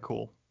is kind of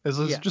cool. This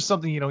is just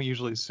something you don't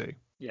usually see.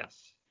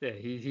 Yes. Yeah,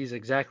 he's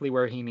exactly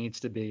where he needs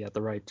to be at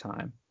the right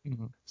time.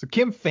 Mm-hmm. So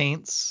Kim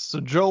faints,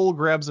 so Joel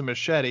grabs a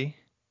machete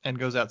and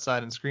goes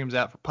outside and screams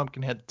out for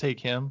Pumpkinhead to take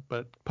him,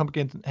 but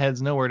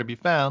Pumpkinhead's nowhere to be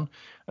found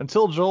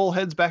until Joel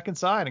heads back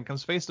inside and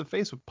comes face to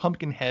face with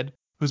Pumpkinhead,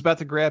 who's about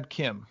to grab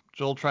Kim.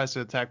 Joel tries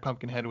to attack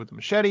Pumpkinhead with a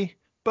machete,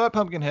 but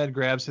Pumpkinhead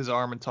grabs his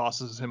arm and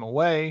tosses him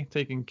away,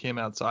 taking Kim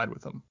outside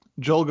with him.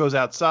 Joel goes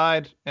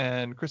outside,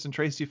 and Chris and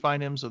Tracy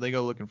find him, so they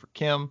go looking for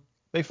Kim.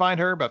 They find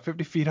her about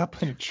 50 feet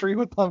up in a tree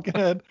with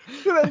Pumpkinhead,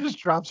 and then just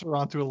drops her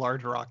onto a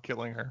large rock,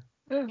 killing her.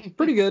 Yeah,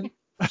 pretty good.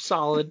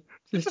 Solid.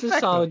 It's a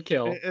solid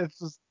kill. It's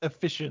just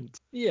efficient.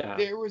 Yeah.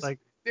 There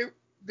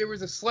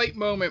was a slight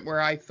moment where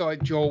I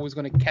thought Joel was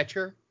going to catch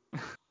her.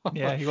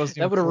 Yeah, he wasn't.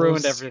 That would have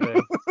ruined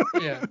everything.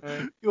 Yeah.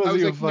 I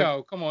was like,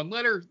 no, come on,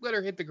 let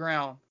her hit the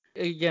ground.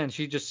 Again,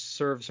 she just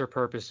serves her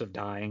purpose of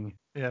dying.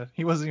 Yeah,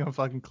 he wasn't even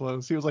fucking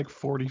close. He was like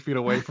 40 feet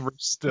away from her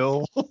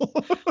still.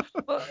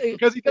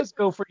 Because he does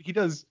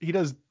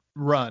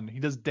run. He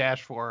does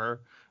dash for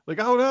her. Like,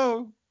 oh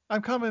no,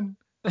 I'm coming.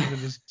 And then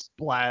just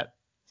splat.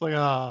 It's like,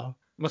 ah.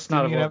 Must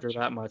not have loved her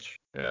that much.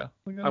 Yeah.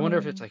 Like, I wonder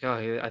if it's like,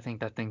 oh, I think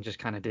that thing just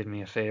kind of did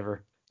me a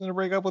favor. Gonna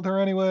break up with her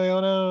anyway.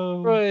 Oh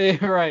no.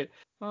 Right.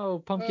 Oh,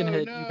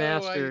 Pumpkinhead, no, you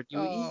bastard.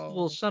 You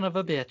evil son of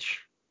a bitch.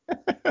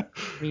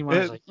 Meanwhile,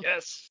 it's like,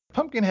 yes.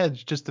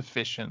 Pumpkinhead's just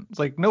efficient. It's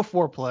like no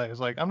foreplay.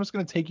 It's like, I'm just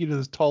gonna take you to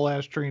this tall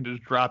ass tree and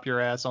just drop your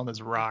ass on this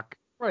rock.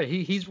 Right.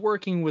 He's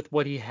working with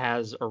what he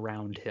has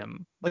around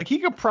him. Like, he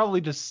could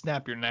probably just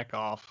snap your neck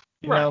off.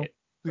 You know?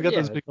 He's got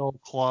those big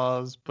old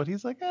claws, but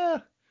he's like,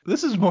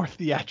 this is more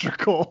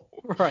theatrical.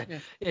 Right.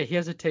 Yeah, he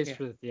has a taste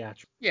for the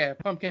theatrical. Yeah,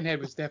 Pumpkinhead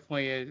was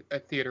definitely a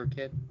theater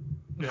kid.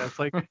 Yeah, it's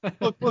like,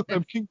 look,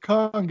 I'm King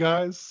Kong,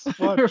 guys.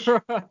 Watch.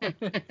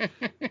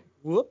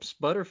 Whoops,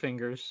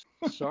 Butterfingers.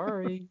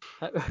 Sorry.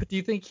 Do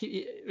you think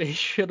he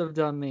should have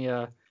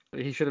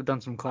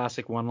done some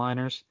classic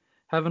one-liners?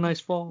 Have a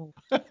nice fall.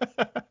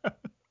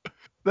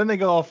 Then they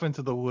go off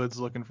into the woods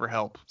looking for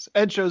help. So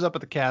Ed shows up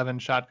at the cabin,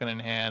 shotgun in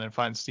hand, and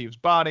finds Steve's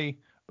body.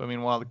 But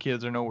meanwhile, the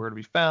kids are nowhere to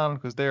be found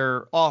because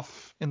they're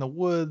off in the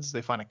woods.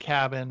 They find a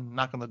cabin,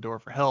 knock on the door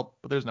for help,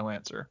 but there's no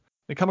answer.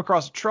 They come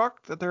across a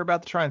truck that they're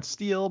about to try and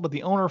steal, but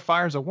the owner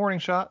fires a warning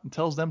shot and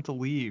tells them to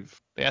leave.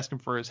 They ask him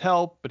for his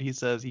help, but he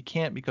says he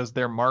can't because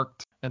they're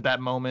marked. At that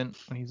moment,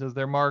 when he says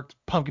they're marked,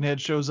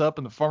 Pumpkinhead shows up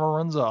and the farmer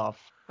runs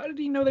off. How did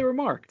he know they were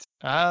marked?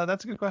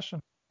 That's a good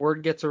question.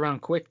 Word gets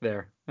around quick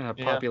there in a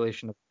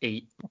population of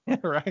 8.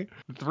 Right.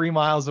 3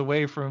 miles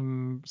away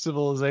from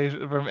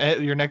civilization, from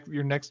your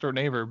next door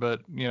neighbor,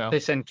 but you know.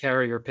 They send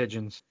carrier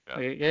pigeons. Yeah.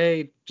 Like,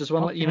 hey, just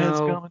want to let you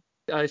know,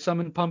 I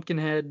summoned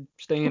Pumpkinhead.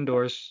 Stay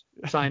indoors.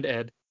 Signed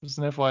Ed. Just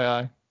an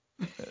FYI.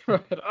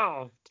 Right.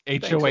 Oh.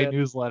 HOA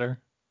newsletter.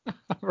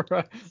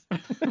 Right.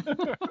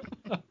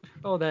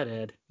 Oh, that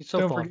Ed. He's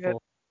so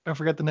thoughtful. Don't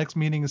forget the next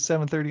meeting is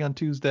 7:30 on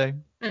Tuesday.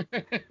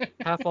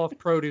 Half off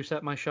produce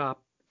at my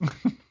shop.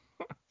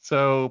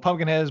 So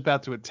Pumpkinhead is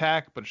about to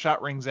attack, but a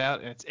shot rings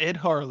out, and it's Ed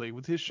Harley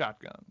with his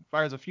shotgun.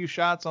 Fires a few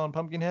shots on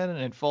Pumpkinhead, and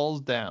it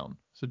falls down.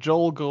 So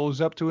Joel goes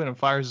up to it and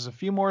fires a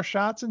few more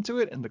shots into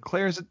it and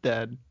declares it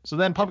dead. So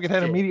then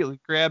Pumpkinhead immediately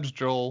grabs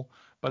Joel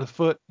by the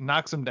foot,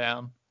 knocks him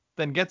down,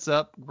 then gets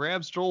up,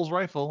 grabs Joel's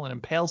rifle, and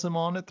impales him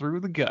on it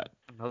through the gut.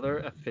 Another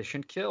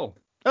efficient kill.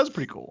 That was a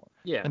pretty cool one.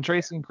 Yeah. And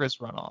Tracy and Chris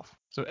run off.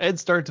 So Ed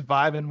starts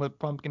vibing with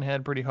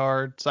Pumpkinhead pretty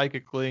hard,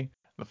 psychically.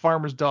 The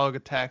farmer's dog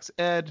attacks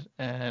Ed,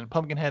 and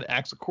Pumpkinhead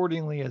acts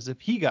accordingly as if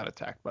he got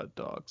attacked by the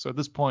dog. So at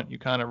this point, you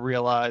kind of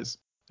realize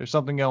there's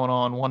something going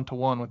on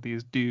one-to-one with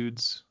these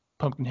dudes,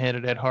 Pumpkinhead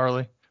and Ed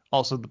Harley.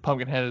 Also, the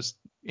Pumpkinhead is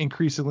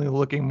increasingly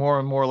looking more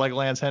and more like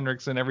Lance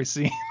Henriksen every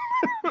scene.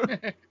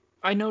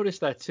 I noticed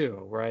that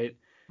too, right?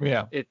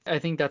 Yeah. I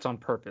think that's on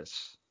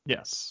purpose.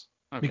 Yes.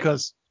 Okay.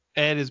 Because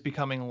Ed is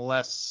becoming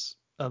less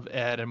of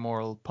Ed and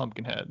more of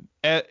Pumpkinhead.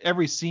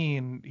 Every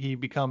scene he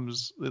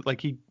becomes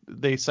like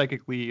they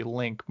psychically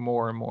link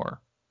more and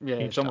more. Yeah,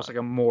 it's almost like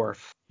a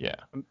morph. Yeah.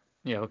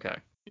 Yeah, okay.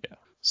 Yeah.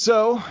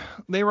 So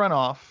they run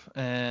off,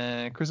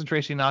 and Chris and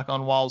Tracy knock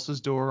on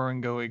Wallace's door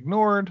and go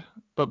ignored.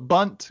 But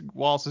Bunt,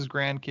 Wallace's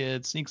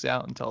grandkid, sneaks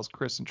out and tells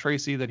Chris and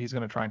Tracy that he's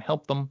going to try and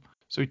help them.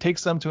 So he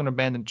takes them to an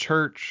abandoned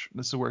church.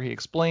 This is where he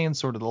explains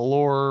sort of the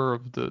lore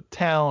of the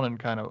town and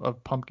kind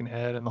of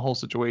Pumpkinhead and the whole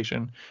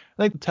situation.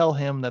 They tell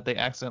him that they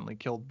accidentally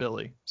killed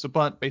Billy. So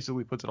Bunt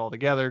basically puts it all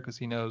together because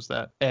he knows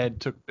that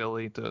Ed took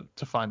Billy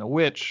to find the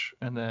witch.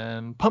 And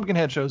then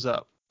Pumpkinhead shows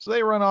up. So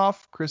they run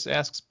off. Chris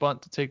asks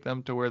Bunt to take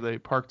them to where they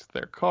parked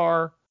their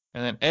car.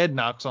 And then Ed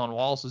knocks on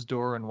Wallace's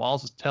door, and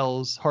Wallace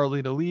tells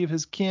Harley to leave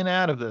his kin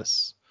out of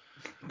this.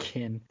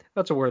 Kin.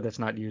 That's a word that's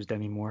not used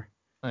anymore.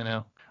 I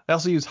know. I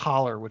also use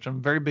holler, which I'm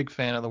a very big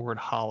fan of the word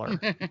holler.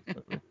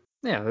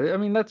 Yeah, I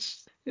mean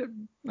that's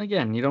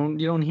again, you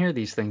don't hear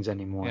these things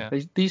anymore.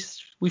 Yeah.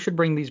 These we should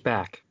bring these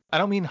back. I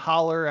don't mean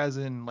holler as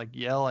in like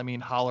yell. I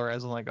mean holler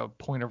as in like a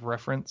point of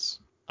reference.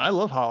 I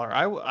love holler.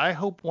 I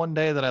hope one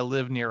day that I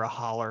live near a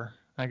holler.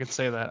 I could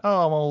say that.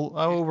 Oh,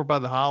 I'm over by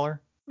the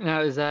holler.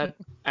 Now, is that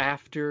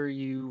after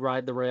you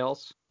ride the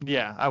rails?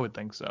 Yeah, I would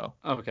think so.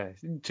 Okay,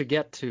 to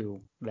get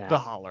to that. The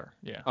holler,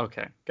 yeah.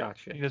 Okay,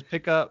 gotcha. You just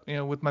pick up,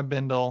 with my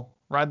bindle,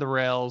 ride the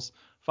rails,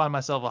 find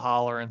myself a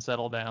holler, and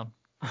settle down.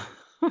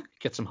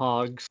 Get some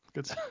hogs.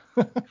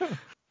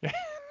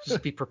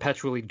 Just be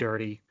perpetually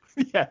dirty.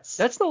 Yes.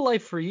 That's the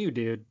life for you,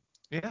 dude.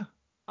 Yeah.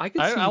 I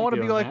could see I want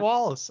to be like that.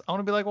 Wallace. I want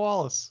to be like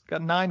Wallace.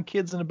 Got 9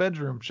 kids in a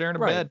bedroom, sharing a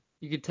bed.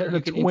 You could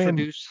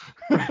introduce.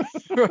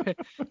 Right.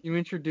 You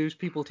introduce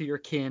people to your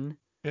kin.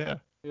 Yeah.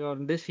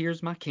 This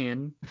here's my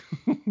kin.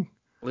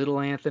 Little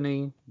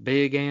Anthony,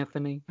 Big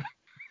Anthony.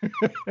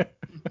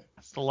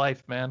 That's the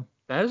life, man.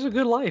 That is a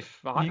good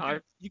life.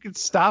 You could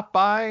stop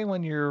by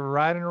when you're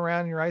riding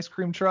around in your ice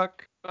cream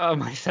truck.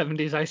 My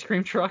 70s ice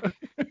cream truck.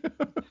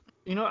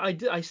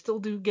 I still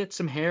do get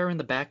some hair in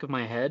the back of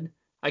my head.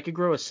 I could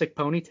grow a sick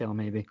ponytail,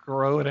 maybe.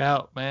 Grow it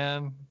out,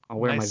 man. I'll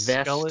wear nice my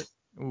vest. Skullet.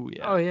 Ooh,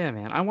 yeah. Oh, yeah,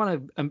 man. I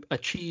want to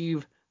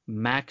achieve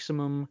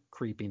maximum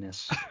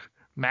creepiness.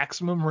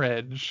 Maximum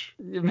reg.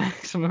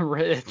 Maximum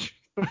reg.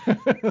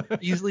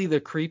 Easily the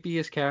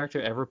creepiest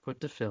character ever put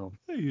to film.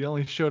 He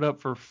only showed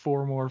up for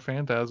 4 more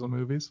Phantasm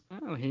movies.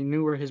 Well, he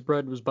knew where his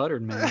bread was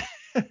buttered, man.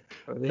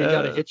 He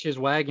got to hitch his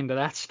wagon to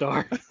that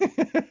star.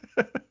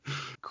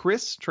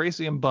 Chris,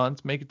 Tracy, and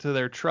Bunt make it to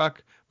their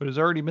truck, but has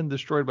already been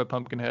destroyed by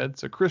Pumpkinhead.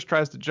 So Chris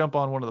tries to jump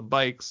on one of the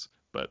bikes,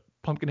 but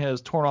Pumpkinhead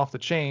has torn off the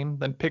chain,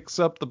 then picks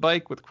up the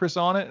bike with Chris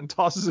on it and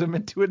tosses him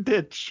into a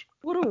ditch.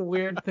 What a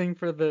weird thing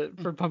for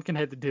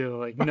Pumpkinhead to do,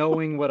 like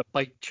knowing what a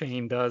bike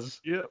chain does.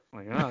 Yeah.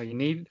 Like,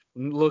 you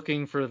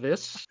looking for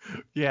this?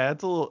 Yeah,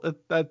 it's a little.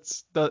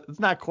 It's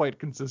not quite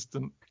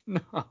consistent.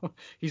 No,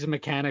 he's a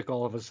mechanic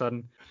all of a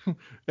sudden.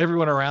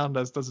 Everyone around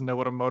us doesn't know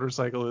what a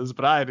motorcycle is,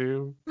 but I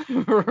do.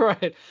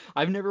 Right.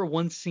 I've never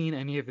once seen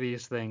any of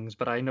these things,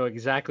 but I know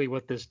exactly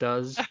what this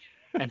does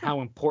and how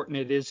important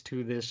it is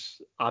to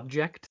this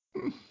object.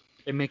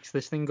 It makes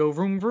this thing go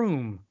vroom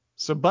vroom.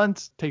 So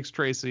Bunt takes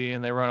Tracy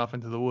and they run off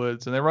into the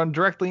woods and they run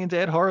directly into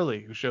Ed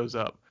Harley, who shows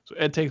up. So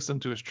Ed takes them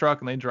to his truck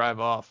and they drive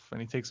off and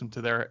he takes them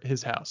to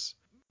his house.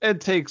 Ed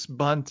takes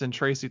Bunt and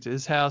Tracy to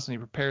his house and he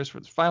prepares for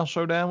the final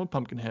showdown with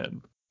Pumpkinhead,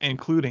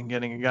 including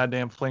getting a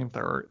goddamn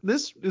flamethrower.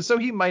 This is so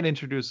he might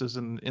introduce us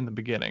in the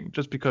beginning,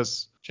 just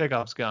because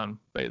Chekhov's gun,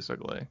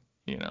 basically.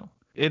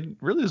 It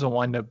really doesn't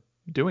wind up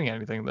doing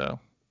anything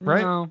though,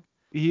 right? No.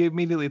 He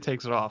immediately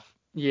takes it off.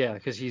 Yeah,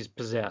 because he's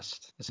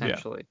possessed,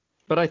 essentially. Yeah.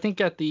 But I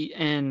think at the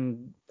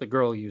end, the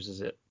girl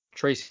uses it.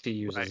 Tracy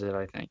uses it,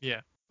 I think.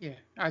 Yeah. Yeah,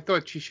 I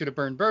thought she should have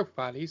burned both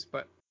bodies,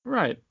 but...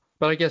 Right.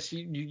 But I guess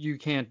you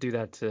can't do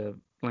that to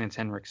Lance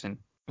Henriksen.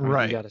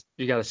 Right.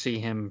 You got to see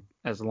him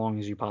as long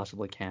as you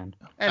possibly can.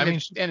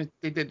 And if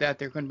they did that,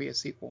 there couldn't be a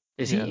sequel.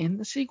 Is he in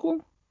the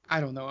sequel?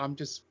 I don't know. I'm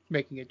just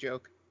making a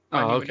joke. Oh,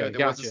 I didn't okay. even know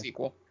there was a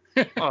sequel.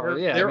 Oh,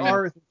 yeah. There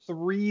are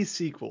 3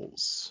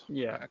 sequels.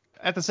 Yeah.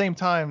 At the same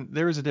time,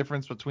 there is a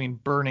difference between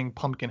burning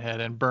Pumpkinhead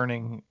and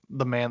burning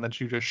the man that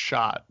you just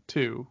shot,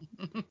 too.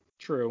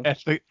 True.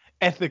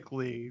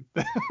 Ethically.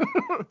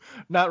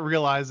 Not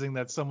realizing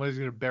that somebody's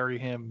going to bury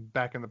him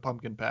back in the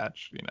pumpkin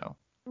patch,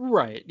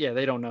 Right. Yeah,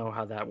 they don't know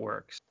how that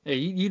works. Yeah,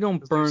 you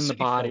don't burn the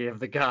body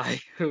of the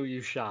guy who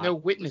you shot. No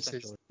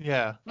witnesses.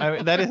 Yeah. I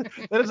mean, that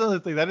is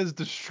another thing. That is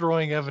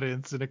destroying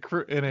evidence in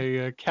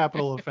a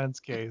capital offense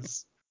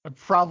case. I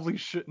probably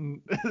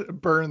shouldn't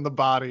burn the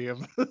body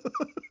of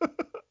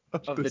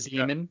the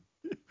demon.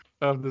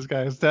 of this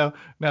guy. So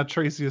now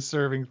Tracy is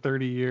serving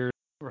 30 years.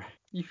 Right.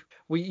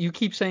 You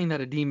keep saying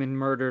that a demon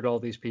murdered all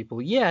these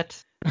people,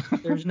 yet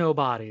there's no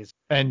bodies.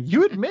 And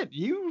you admit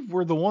you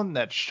were the one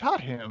that shot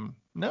him.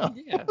 No.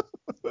 Yeah.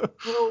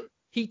 Well,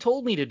 he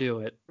told me to do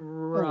it. Oh,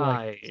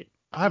 Right.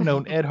 I've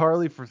known Ed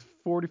Harley for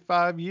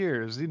 45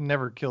 years. He'd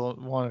never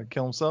wanted to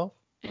kill himself.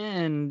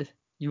 And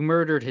you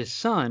murdered his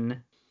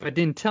son, but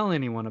didn't tell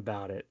anyone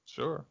about it.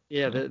 Sure.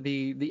 Yeah,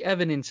 the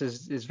evidence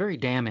is very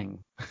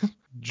damning.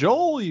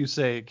 Joel, you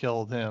say,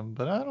 killed him,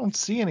 but I don't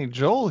see any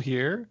Joel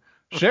here.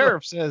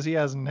 Sheriff says he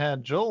hasn't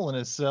had Joel in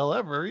his cell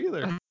ever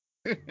either.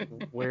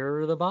 Where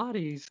are the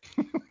bodies?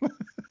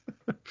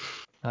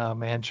 Oh,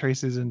 man,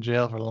 Tracy's in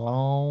jail for a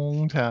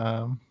long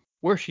time.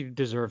 Where she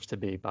deserves to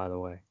be, by the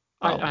way.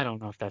 Oh. I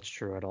don't know if that's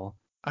true at all.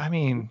 I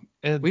mean,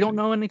 we don't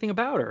know anything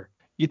about her.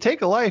 You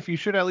take a life, you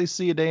should at least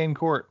see a day in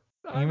court.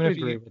 I would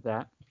agree with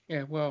that.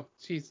 Yeah, well,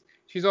 she's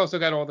also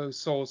got all those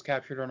souls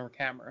captured on her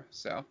camera,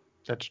 so.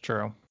 That's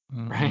true.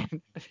 Right.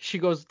 She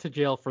goes to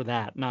jail for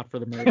that, not for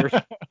the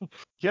murder.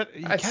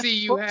 I see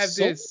you have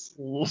this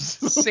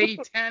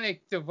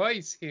satanic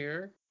device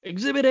here.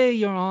 Exhibit A,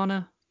 Your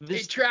Honor.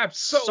 This it traps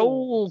souls.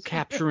 Soul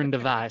capturing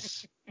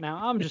device.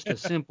 Now, I'm just a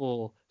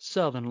simple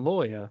Southern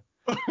lawyer.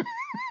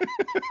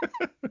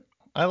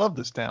 I love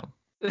this town.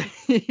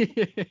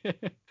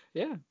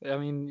 Yeah, I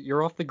mean,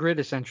 you're off the grid,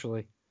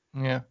 essentially.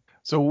 Yeah.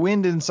 So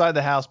wind inside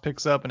the house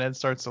picks up and Ed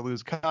starts to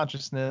lose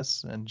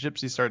consciousness and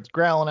Gypsy starts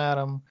growling at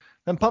him.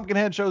 Then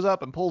Pumpkinhead shows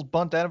up and pulls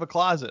Bunt out of a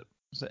closet.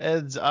 So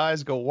Ed's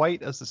eyes go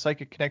white as the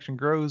psychic connection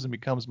grows and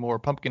becomes more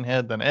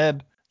Pumpkinhead than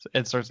Ed. So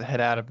Ed starts to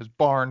head out of his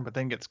barn, but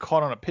then gets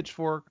caught on a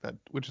pitchfork,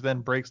 which then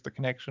breaks the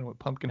connection with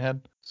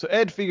Pumpkinhead. So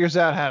Ed figures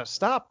out how to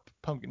stop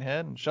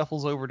Pumpkinhead and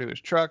shuffles over to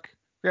his truck,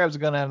 grabs a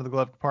gun out of the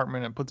glove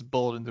compartment, and puts a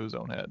bullet into his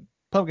own head.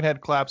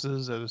 Pumpkinhead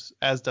collapses,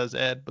 as does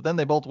Ed, but then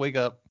they both wake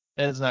up.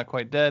 Ed's not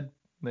quite dead.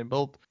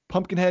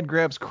 Pumpkinhead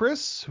grabs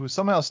Chris, who is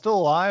somehow still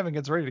alive, and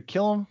gets ready to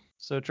kill him.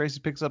 So Tracy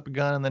picks up a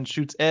gun and then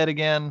shoots Ed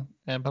again,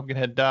 and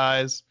Pumpkinhead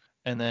dies.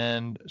 And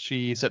then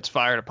she sets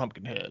fire to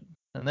Pumpkinhead.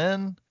 And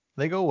then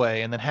they go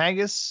away. And then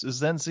Haggis is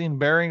then seen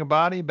burying a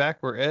body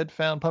back where Ed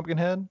found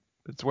Pumpkinhead.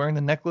 It's wearing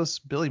the necklace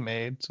Billy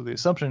made. So the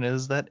assumption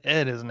is that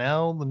Ed is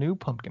now the new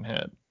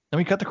Pumpkinhead. Then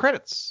we cut the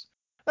credits.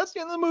 That's the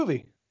end of the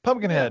movie.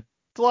 Pumpkinhead.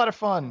 Yeah. It's a lot of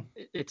fun.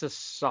 It's a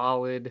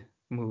solid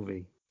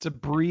movie. It's a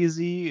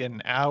breezy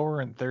an hour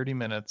and 30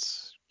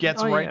 minutes.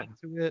 Gets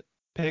into it,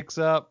 picks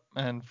up,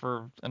 and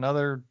for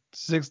another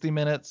 60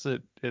 minutes,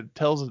 it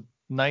tells a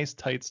nice,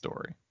 tight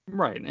story.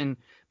 Right. And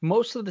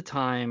most of the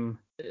time,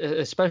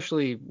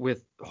 especially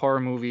with horror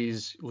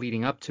movies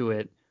leading up to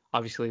it,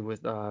 obviously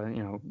with,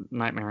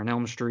 Nightmare on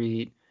Elm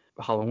Street,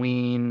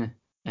 Halloween,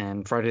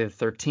 and Friday the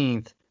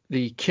 13th,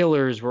 the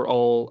killers were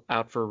all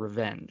out for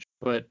revenge.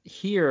 But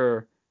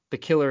here, the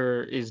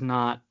killer is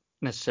not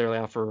necessarily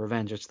out for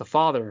revenge. It's the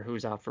father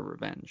who's out for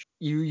revenge.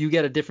 You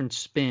get a different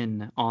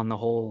spin on the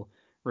whole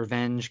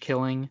revenge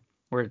killing,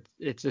 where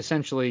it's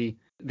essentially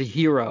the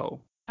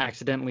hero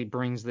accidentally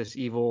brings this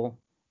evil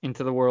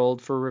into the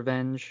world for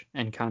revenge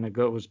and kind of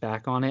goes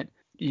back on it.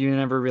 You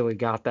never really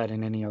got that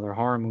in any other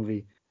horror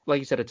movie. Like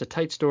you said, it's a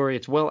tight story.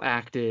 It's well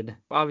acted.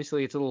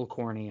 Obviously, it's a little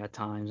corny at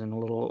times and a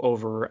little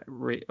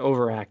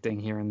overacting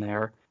here and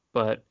there.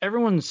 But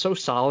everyone's so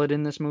solid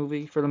in this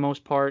movie for the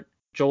most part.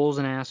 Joel's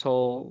an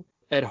asshole.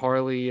 Ed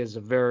Harley is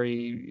a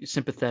very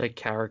sympathetic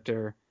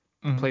character,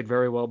 played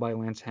very well by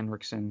Lance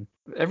Henriksen.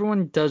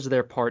 Everyone does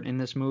their part in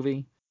this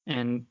movie,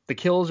 and the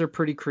kills are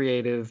pretty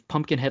creative.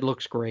 Pumpkinhead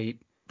looks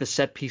great. The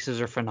set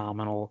pieces are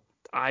phenomenal.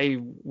 I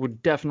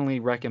would definitely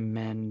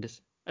recommend,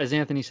 as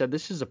Anthony said,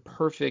 this is a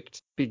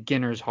perfect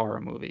beginner's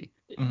horror movie.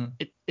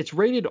 It's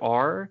rated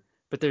R,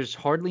 but there's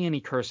hardly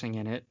any cursing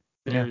in it.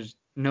 There's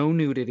no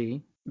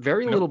nudity,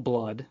 very little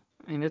blood.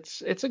 I mean,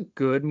 it's a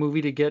good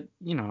movie to get,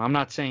 I'm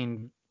not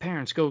saying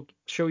parents go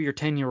show your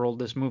 10-year-old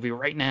this movie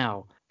right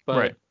now,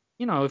 but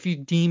if you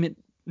deem it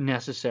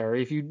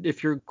necessary,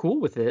 if you're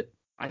cool with it,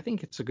 I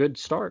think it's a good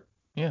start.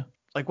 Yeah.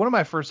 Like one of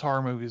my first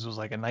horror movies was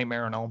like A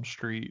Nightmare on Elm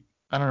Street.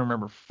 I don't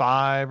remember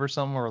 5 or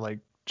something, or like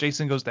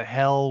Jason Goes to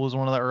Hell was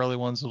one of the early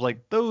ones. It was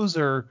like those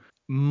are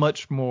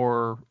much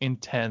more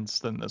intense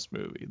than this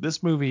movie.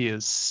 This movie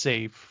is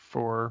safe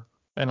for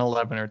an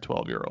 11 or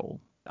 12-year-old.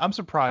 I'm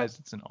surprised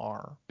it's an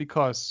R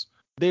because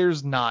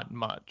there's not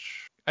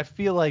much. I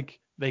feel like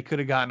they could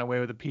have gotten away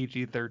with a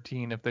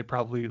PG-13 if they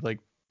probably like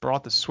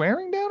brought the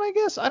swearing down, I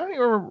guess. I don't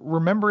even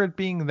remember it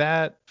being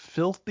that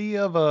filthy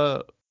of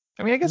a.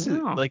 I mean, I guess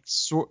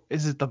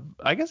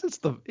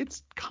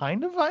it's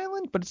kind of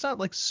violent, but it's not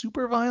like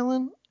super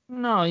violent.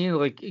 No,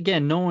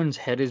 again, no one's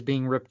head is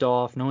being ripped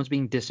off. No one's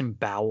being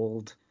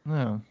disemboweled.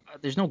 No.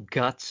 There's no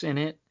guts in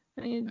it.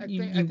 I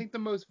think the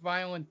most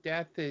violent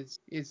death is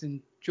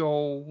in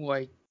Joel,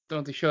 like,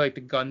 don't they show like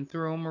the gun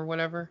through him or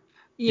whatever?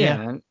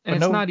 Yeah, and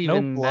it's not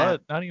even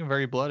blood, not even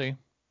very bloody.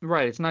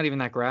 Right, it's not even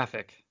that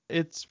graphic.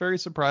 It's very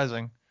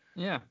surprising.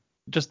 Yeah.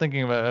 Just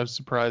thinking about it, I was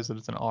surprised that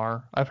it's an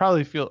R. I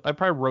probably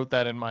wrote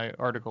that in my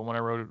article when I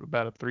wrote it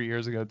about it 3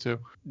 years ago too.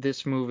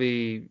 This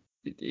movie,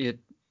 it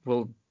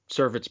will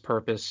serve its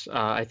purpose.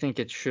 I think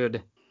it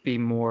should be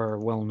more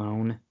well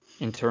known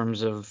in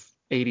terms of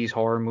 80s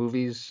horror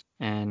movies,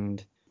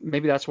 and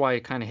maybe that's why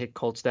it kind of hit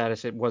cult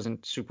status. It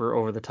wasn't super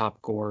over the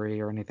top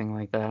gory or anything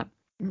like that.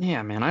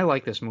 Yeah, man, I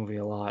like this movie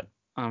a lot.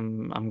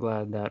 I'm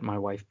glad that my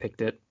wife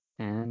picked it,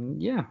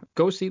 and yeah,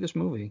 go see this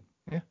movie.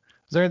 Yeah.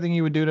 Is there anything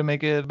you would do to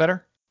make it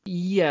better?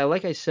 Yeah,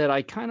 like I said,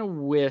 I kind of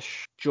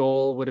wish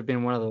Joel would have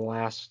been one of the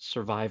last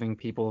surviving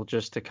people,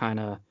 just to kind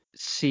of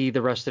see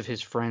the rest of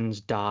his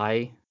friends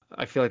die.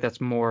 I feel like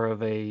that's more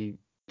of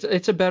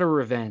it's a better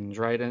revenge,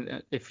 right?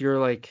 And if you're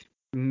like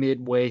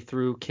midway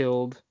through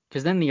killed,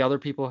 because then the other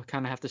people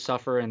kind of have to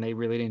suffer, and they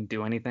really didn't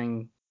do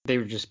anything. They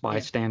were just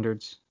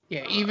bystanders.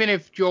 Yeah, even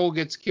if Joel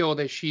gets killed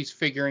as she's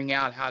figuring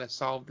out how to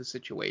solve the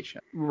situation.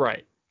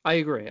 Right. I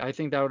agree. I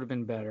think that would have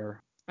been better.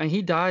 And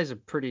he dies a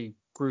pretty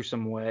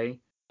gruesome way.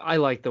 I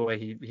like the way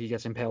he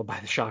gets impaled by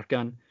the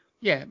shotgun.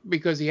 Yeah,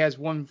 because he has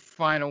one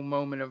final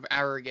moment of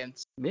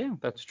arrogance. Yeah,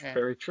 that's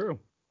very true.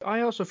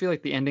 I also feel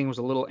like the ending was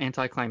a little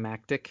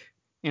anticlimactic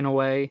in a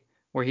way,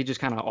 where he just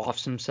kind of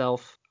offs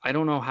himself. I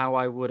don't know how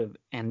I would have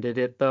ended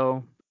it,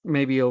 though.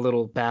 Maybe a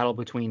little battle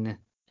between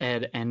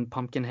Ed and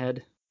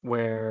Pumpkinhead,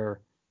 where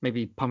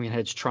maybe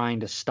Pumpkinhead's trying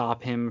to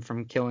stop him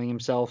from killing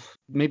himself.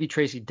 Maybe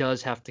Tracy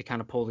does have to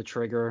kind of pull the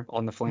trigger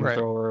on the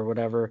flamethrower or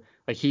whatever.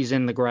 Like, he's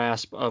in the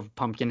grasp of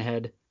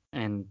Pumpkinhead,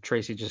 and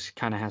Tracy just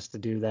kind of has to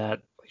do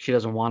that. She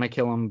doesn't want to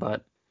kill him,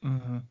 but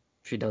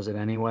she does it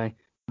anyway.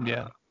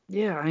 Yeah.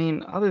 Yeah, I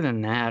mean, other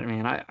than that,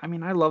 man,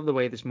 I love the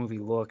way this movie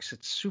looks.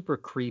 It's super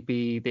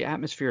creepy. The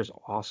atmosphere is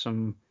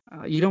awesome.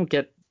 You don't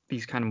get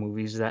these kind of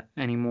movies that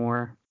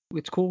anymore.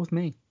 It's cool with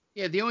me.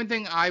 Yeah, the only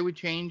thing I would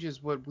change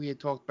is what we had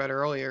talked about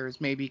earlier,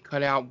 is maybe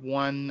cut out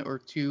one or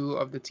two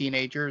of the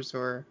teenagers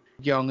or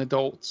young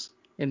adults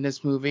in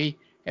this movie,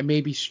 and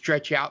maybe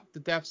stretch out the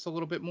deaths a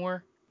little bit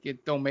more.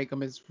 Don't make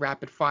them as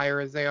rapid fire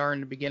as they are in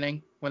the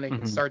beginning when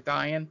they start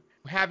dying.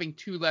 Having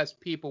two less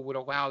people would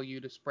allow you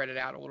to spread it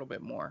out a little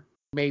bit more.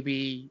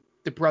 Maybe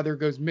the brother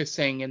goes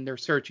missing and they're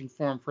searching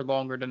for him for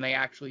longer than they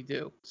actually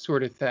do,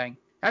 sort of thing.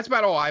 That's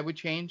about all I would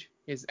change.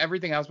 Is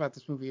everything else about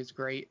this movie is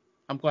great.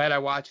 I'm glad I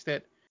watched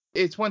it.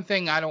 It's one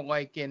thing I don't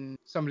like in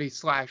some of these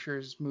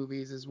slashers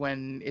movies is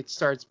when it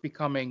starts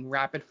becoming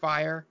rapid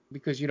fire,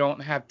 because you don't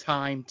have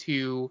time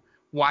to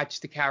watch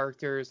the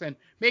characters. And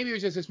maybe it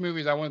was just this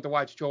movie, I wanted to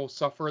watch Joel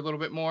suffer a little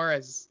bit more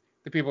as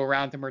the people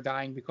around him are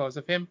dying because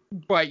of him.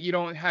 But you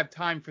don't have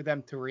time for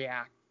them to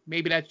react.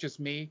 Maybe that's just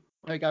me.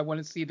 Like, I want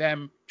to see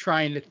them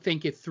trying to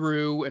think it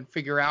through and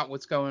figure out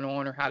what's going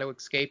on or how to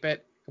escape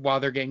it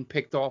while they're getting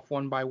picked off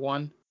one by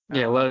one.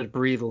 Yeah, let it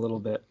breathe a little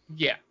bit.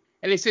 Yeah.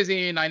 And this isn't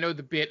even, I know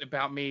the bit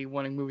about me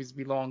wanting movies to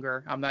be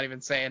longer. I'm not even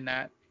saying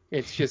that.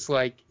 It's just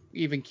like,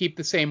 even keep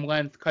the same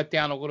length, cut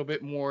down a little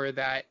bit more of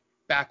that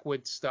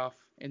backwoods stuff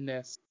in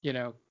this,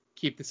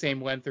 keep the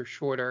same length or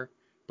shorter,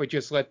 but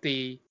just let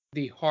the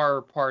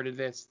horror part of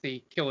this,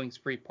 the killing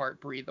spree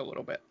part, breathe a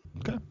little bit.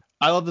 Okay.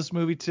 I love this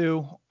movie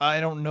too.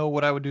 I don't know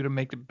what I would do to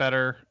make it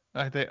better.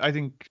 I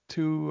think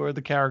two of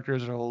the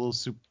characters are a little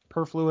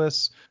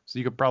superfluous, so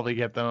you could probably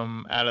get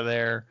them out of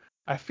there.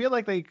 I feel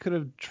like they could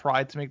have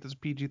tried to make this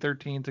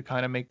PG-13 to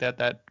kind of make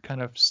that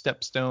kind of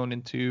stepstone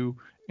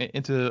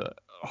into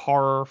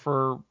horror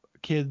for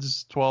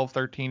kids 12,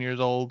 13 years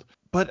old.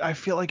 But I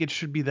feel like it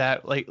should be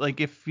that,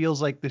 like it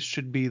feels like this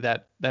should be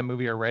that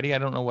movie already. I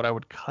don't know what I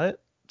would cut.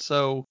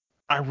 So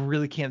I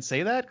really can't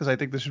say that, because I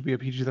think this should be a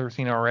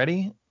PG-13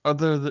 already.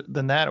 Other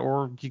than that,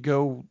 or you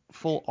go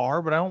full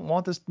R, but I don't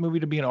want this movie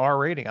to be an R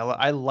rating.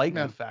 I like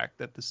the fact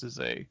that this is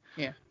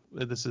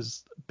this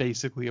is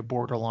basically a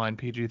borderline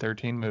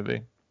PG-13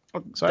 movie.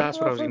 So that's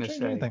what I was going to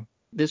say. Anything.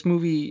 This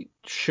movie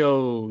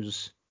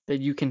shows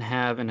that you can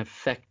have an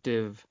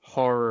effective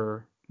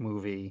horror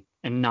movie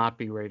and not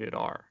be rated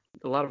R.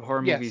 A lot of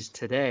horror movies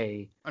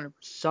today 100%.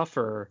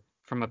 suffer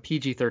from a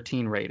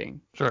PG-13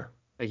 rating. Sure.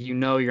 Like,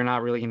 you're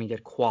not really going to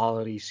get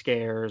quality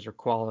scares or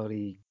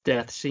quality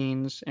death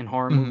scenes in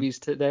horror movies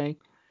today.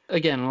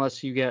 Again,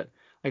 unless you get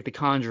like The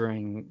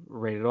Conjuring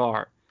rated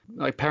R.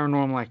 Like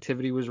Paranormal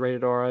Activity was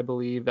rated R, I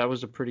believe. That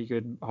was a pretty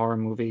good horror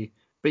movie.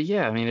 But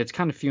yeah, I mean, it's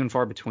kind of few and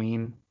far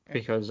between,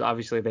 because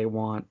obviously they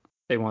want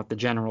the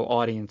general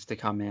audience to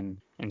come in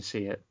and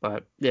see it.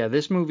 But yeah,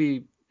 this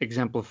movie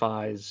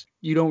exemplifies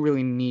you don't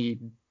really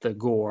need the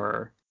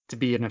gore to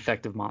be an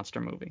effective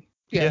monster movie.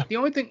 Yeah. The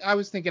only thing I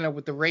was thinking of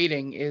with the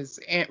rating is,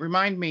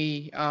 remind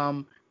me,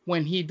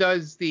 when he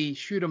does the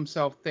shoot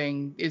himself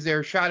thing, is there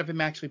a shot of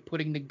him actually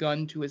putting the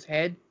gun to his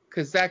head?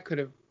 Because that could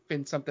have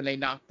been something they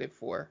knocked it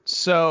for.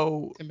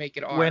 So to make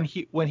it R.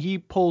 When he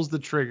pulls the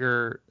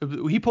trigger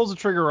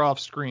off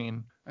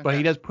screen, but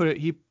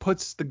he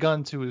puts the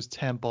gun to his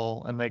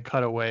temple, and they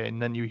cut away,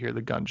 and then you hear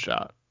the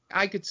gunshot.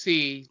 I could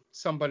see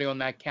somebody on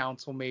that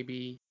council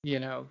maybe,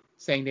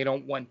 saying they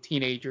don't want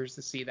teenagers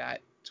to see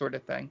that sort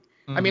of thing.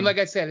 I mean, like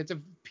I said, it's a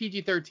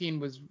PG-13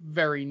 was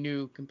very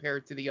new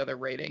compared to the other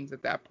ratings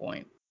at that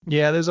point.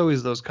 Yeah, there's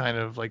always those kind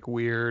of like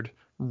weird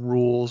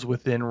rules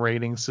within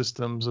rating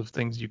systems of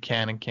things you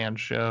can and can't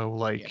show.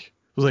 Like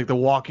was like The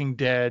Walking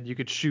Dead. You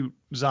could shoot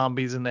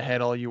zombies in the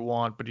head all you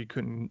want, but you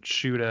couldn't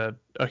shoot a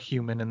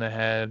human in the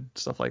head,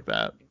 stuff like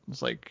that.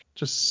 It's like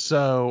just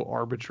so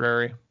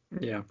arbitrary.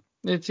 Yeah.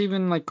 It's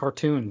even like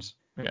cartoons.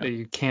 Yeah.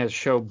 You can't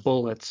show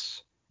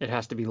bullets. It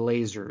has to be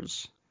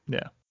lasers.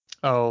 Yeah.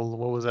 Oh,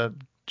 what was that?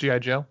 G.I.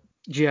 Joe?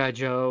 G.I.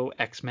 Joe,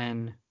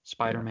 X-Men,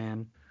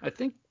 Spider-Man. Yeah.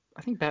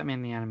 I think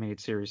Batman the Animated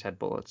Series had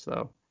bullets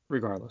though,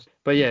 regardless.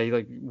 But yeah,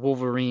 like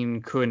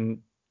Wolverine couldn't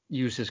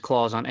use his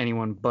claws on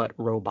anyone but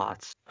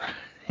robots.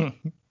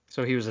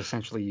 So he was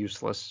essentially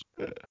useless.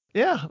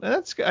 Yeah,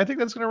 I think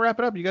that's going to wrap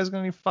it up. You guys got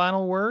any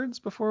final words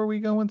before we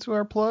go into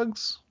our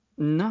plugs?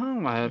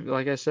 No,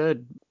 like I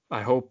said,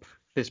 I hope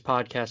this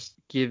podcast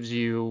gives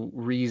you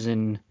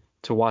reason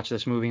to watch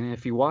this movie. And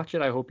if you watch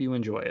it, I hope you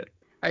enjoy it.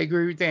 I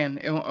agree with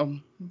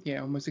Dan.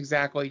 Yeah, almost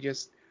exactly.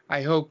 Just,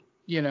 I hope,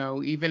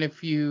 even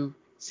if you've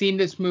seen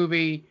this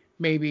movie,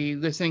 maybe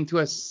listening to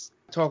us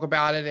talk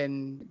about it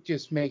and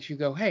just makes you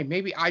go, hey,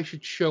 maybe I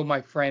should show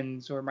my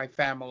friends or my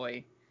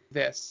family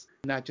this,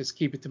 not just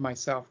keep it to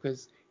myself.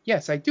 Because,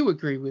 yes, I do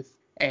agree with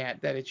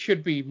Ant that it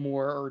should be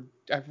more, or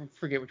I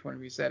forget which one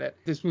of you said it,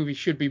 this movie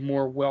should be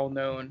more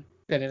well-known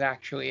than it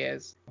actually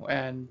is.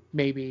 And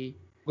maybe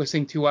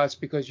listening to us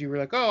because you were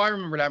like, oh, I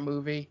remember that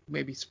movie,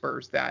 maybe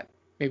spurs that.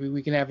 Maybe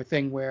we can have a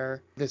thing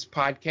where this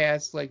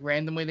podcast, like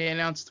randomly they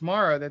announce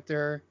tomorrow that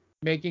they're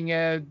making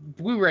a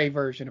Blu-ray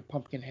version of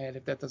Pumpkinhead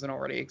if that doesn't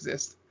already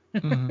exist.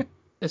 Mm-hmm.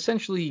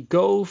 Essentially,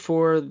 go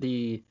for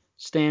the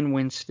Stan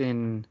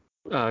Winston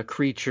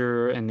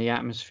creature and the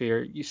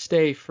atmosphere. You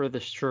stay for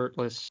the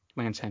shirtless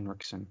Lance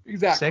Henriksen.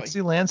 Exactly.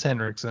 Sexy Lance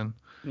Henriksen.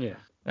 Yeah.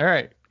 All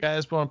right,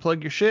 guys, want to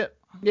plug your shit?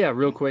 Yeah,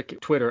 real quick,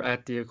 Twitter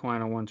at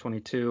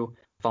 @theaquino122.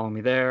 Follow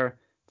me there.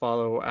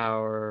 Follow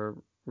our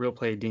Real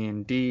Play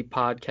D&D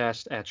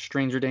podcast at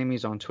Stranger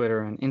Damies on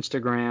Twitter and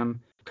Instagram.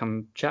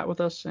 Come chat with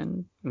us,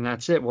 and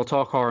that's it. We'll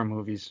talk horror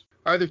movies.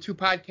 Our other two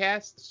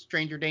podcasts,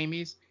 Stranger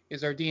Damies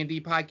is our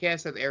D&D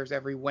podcast that airs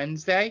every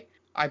Wednesday.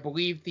 I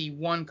believe the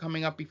one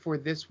coming up before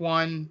this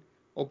one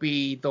will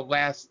be the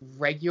last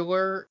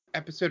regular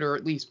episode, or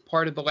at least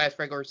part of the last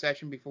regular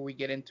session before we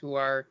get into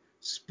our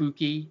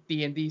spooky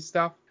D&D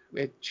stuff.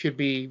 It should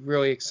be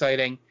really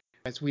exciting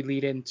as we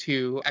lead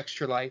into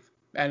Extra Life.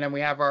 And then we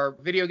have our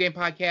video game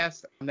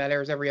podcast that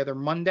airs every other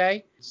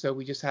Monday. So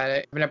we just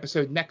had an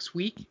episode next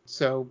week.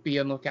 So be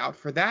on lookout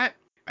for that.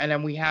 And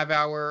then we have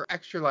our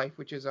Extra Life,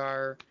 which is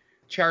our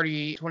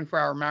charity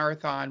 24-hour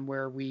marathon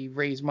where we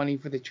raise money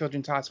for the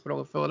Children's Hospital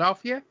of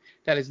Philadelphia.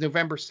 That is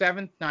November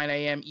 7th, 9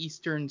 a.m.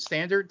 Eastern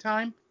Standard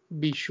Time.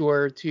 Be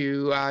sure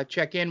to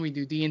check in. We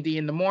do D&D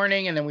in the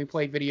morning, and then we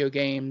play video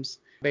games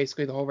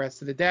basically the whole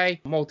rest of the day.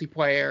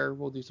 Multiplayer,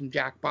 we'll do some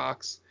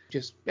Jackbox.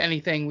 Just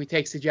anything. We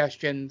take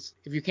suggestions.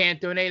 If you can't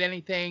donate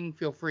anything,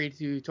 feel free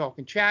to talk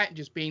and chat.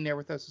 Just being there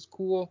with us is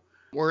cool.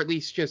 Or at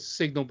least just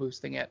signal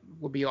boosting it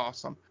would be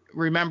awesome.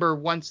 Remember,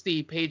 once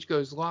the page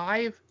goes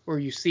live, or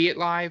you see it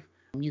live,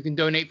 you can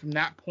donate from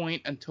that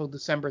point until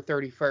December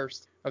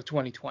 31st of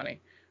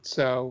 2020.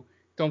 So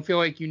don't feel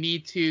like you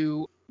need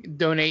to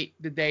donate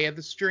the day of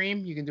the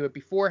stream. You can do it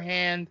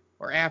beforehand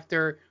or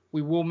after.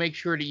 We will make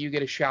sure that you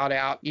get a shout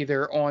out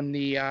either on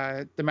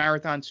the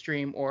marathon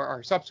stream or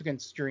our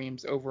subsequent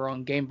streams over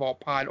on Game Vault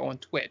Pod on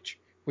Twitch,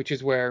 which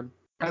is where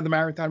the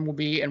marathon will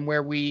be and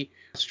where we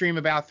stream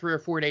about 3 or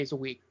 4 days a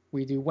week.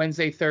 We do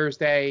Wednesday,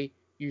 Thursday,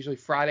 usually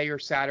Friday or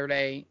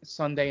Saturday,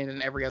 Sunday, and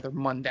then every other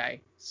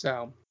Monday.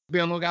 So be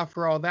on the lookout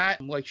for all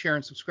that. Like, share,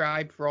 and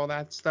subscribe for all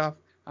that stuff.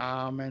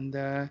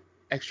 And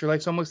Extra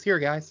Life's almost here,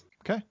 guys.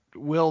 Okay.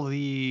 Will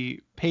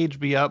the page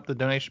be up, the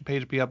donation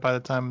page be up by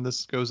the time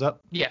this goes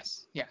up?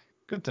 Yes. Yeah.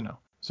 Good to know.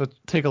 So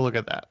take a look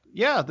at that.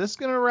 Yeah, this is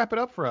going to wrap it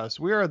up for us.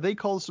 We are They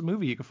Call This a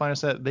Movie. You can find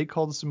us at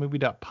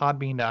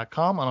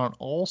theycallthisamovie.podbean.com and on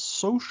all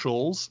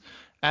socials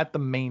at The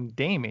Main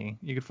Damie.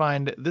 You can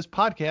find this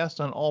podcast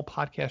on all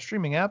podcast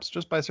streaming apps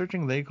just by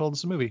searching They Call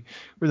This a Movie.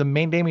 We're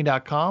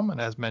themaindamie.com, and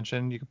as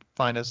mentioned, you can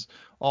find us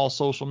all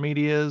social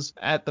medias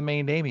at The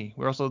Main Damie.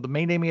 We're also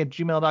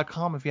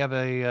themaindamie@gmail.com if you have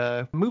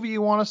a movie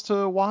you want us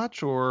to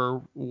watch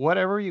or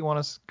whatever you want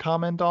us to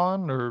comment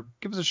on or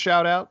give us a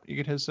shout out. You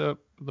can hit us up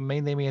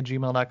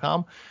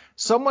themaindamie@gmail.com.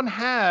 Someone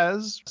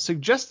has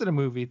suggested a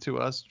movie to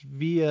us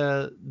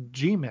via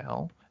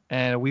Gmail,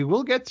 and we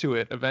will get to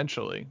it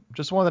eventually.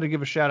 Just wanted to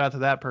give a shout out to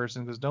that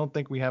person because don't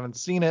think we haven't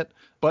seen it.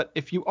 But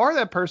if you are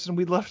that person,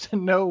 we'd love to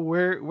know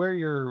where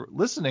you're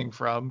listening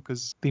from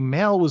because the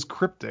mail was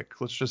cryptic.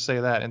 Let's just say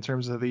that in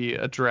terms of the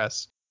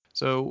address.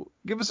 So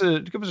give us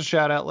a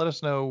shout out. Let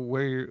us know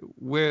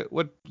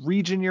what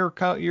region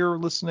you're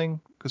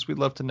listening because we'd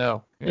love to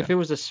know. Yeah. If it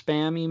was a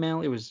spam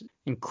email, it was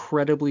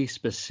incredibly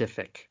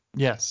specific.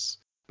 Yes.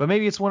 But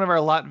maybe it's one of our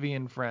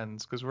Latvian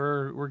friends because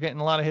we're getting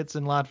a lot of hits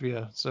in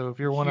Latvia. So if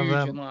you're one of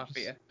them, in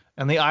Latvia.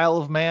 And the Isle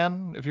of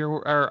Man, if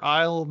you're our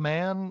Isle of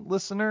Man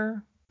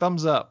listener,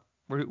 thumbs up.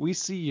 We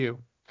see you.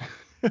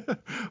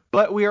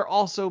 But we are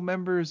also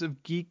members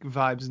of Geek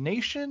Vibes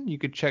Nation. You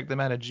could check them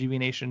out at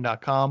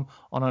gvnation.com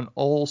on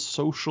all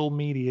social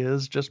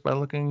medias just by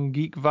looking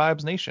Geek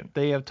Vibes Nation.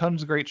 They have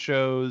tons of great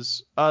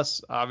shows.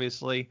 Us,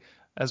 obviously.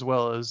 as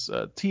well as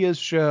Tia's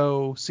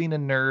Show, Scene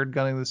and Nerd,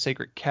 Gunning the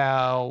Sacred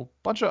Cow,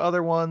 bunch of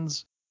other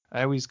ones.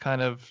 I always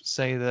kind of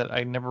say that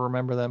I never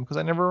remember them because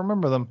I never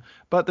remember them.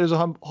 But there's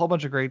a whole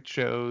bunch of great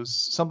shows,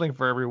 something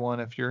for everyone.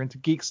 If you're into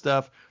geek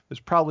stuff, there's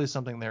probably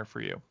something there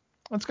for you.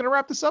 That's going to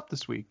wrap this up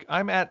this week.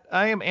 I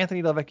am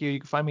Anthony Delvecchio. You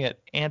can find me at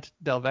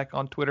AntDelvec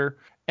on Twitter.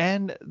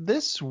 And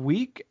this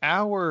week,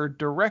 our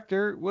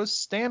director was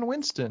Stan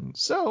Winston.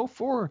 So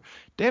for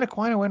Dan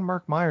Aquino and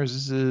Mark Myers,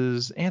 this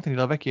is Anthony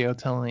Delvecchio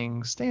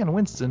telling Stan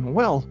Winston,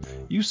 well,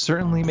 you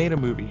certainly made a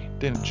movie,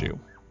 didn't you?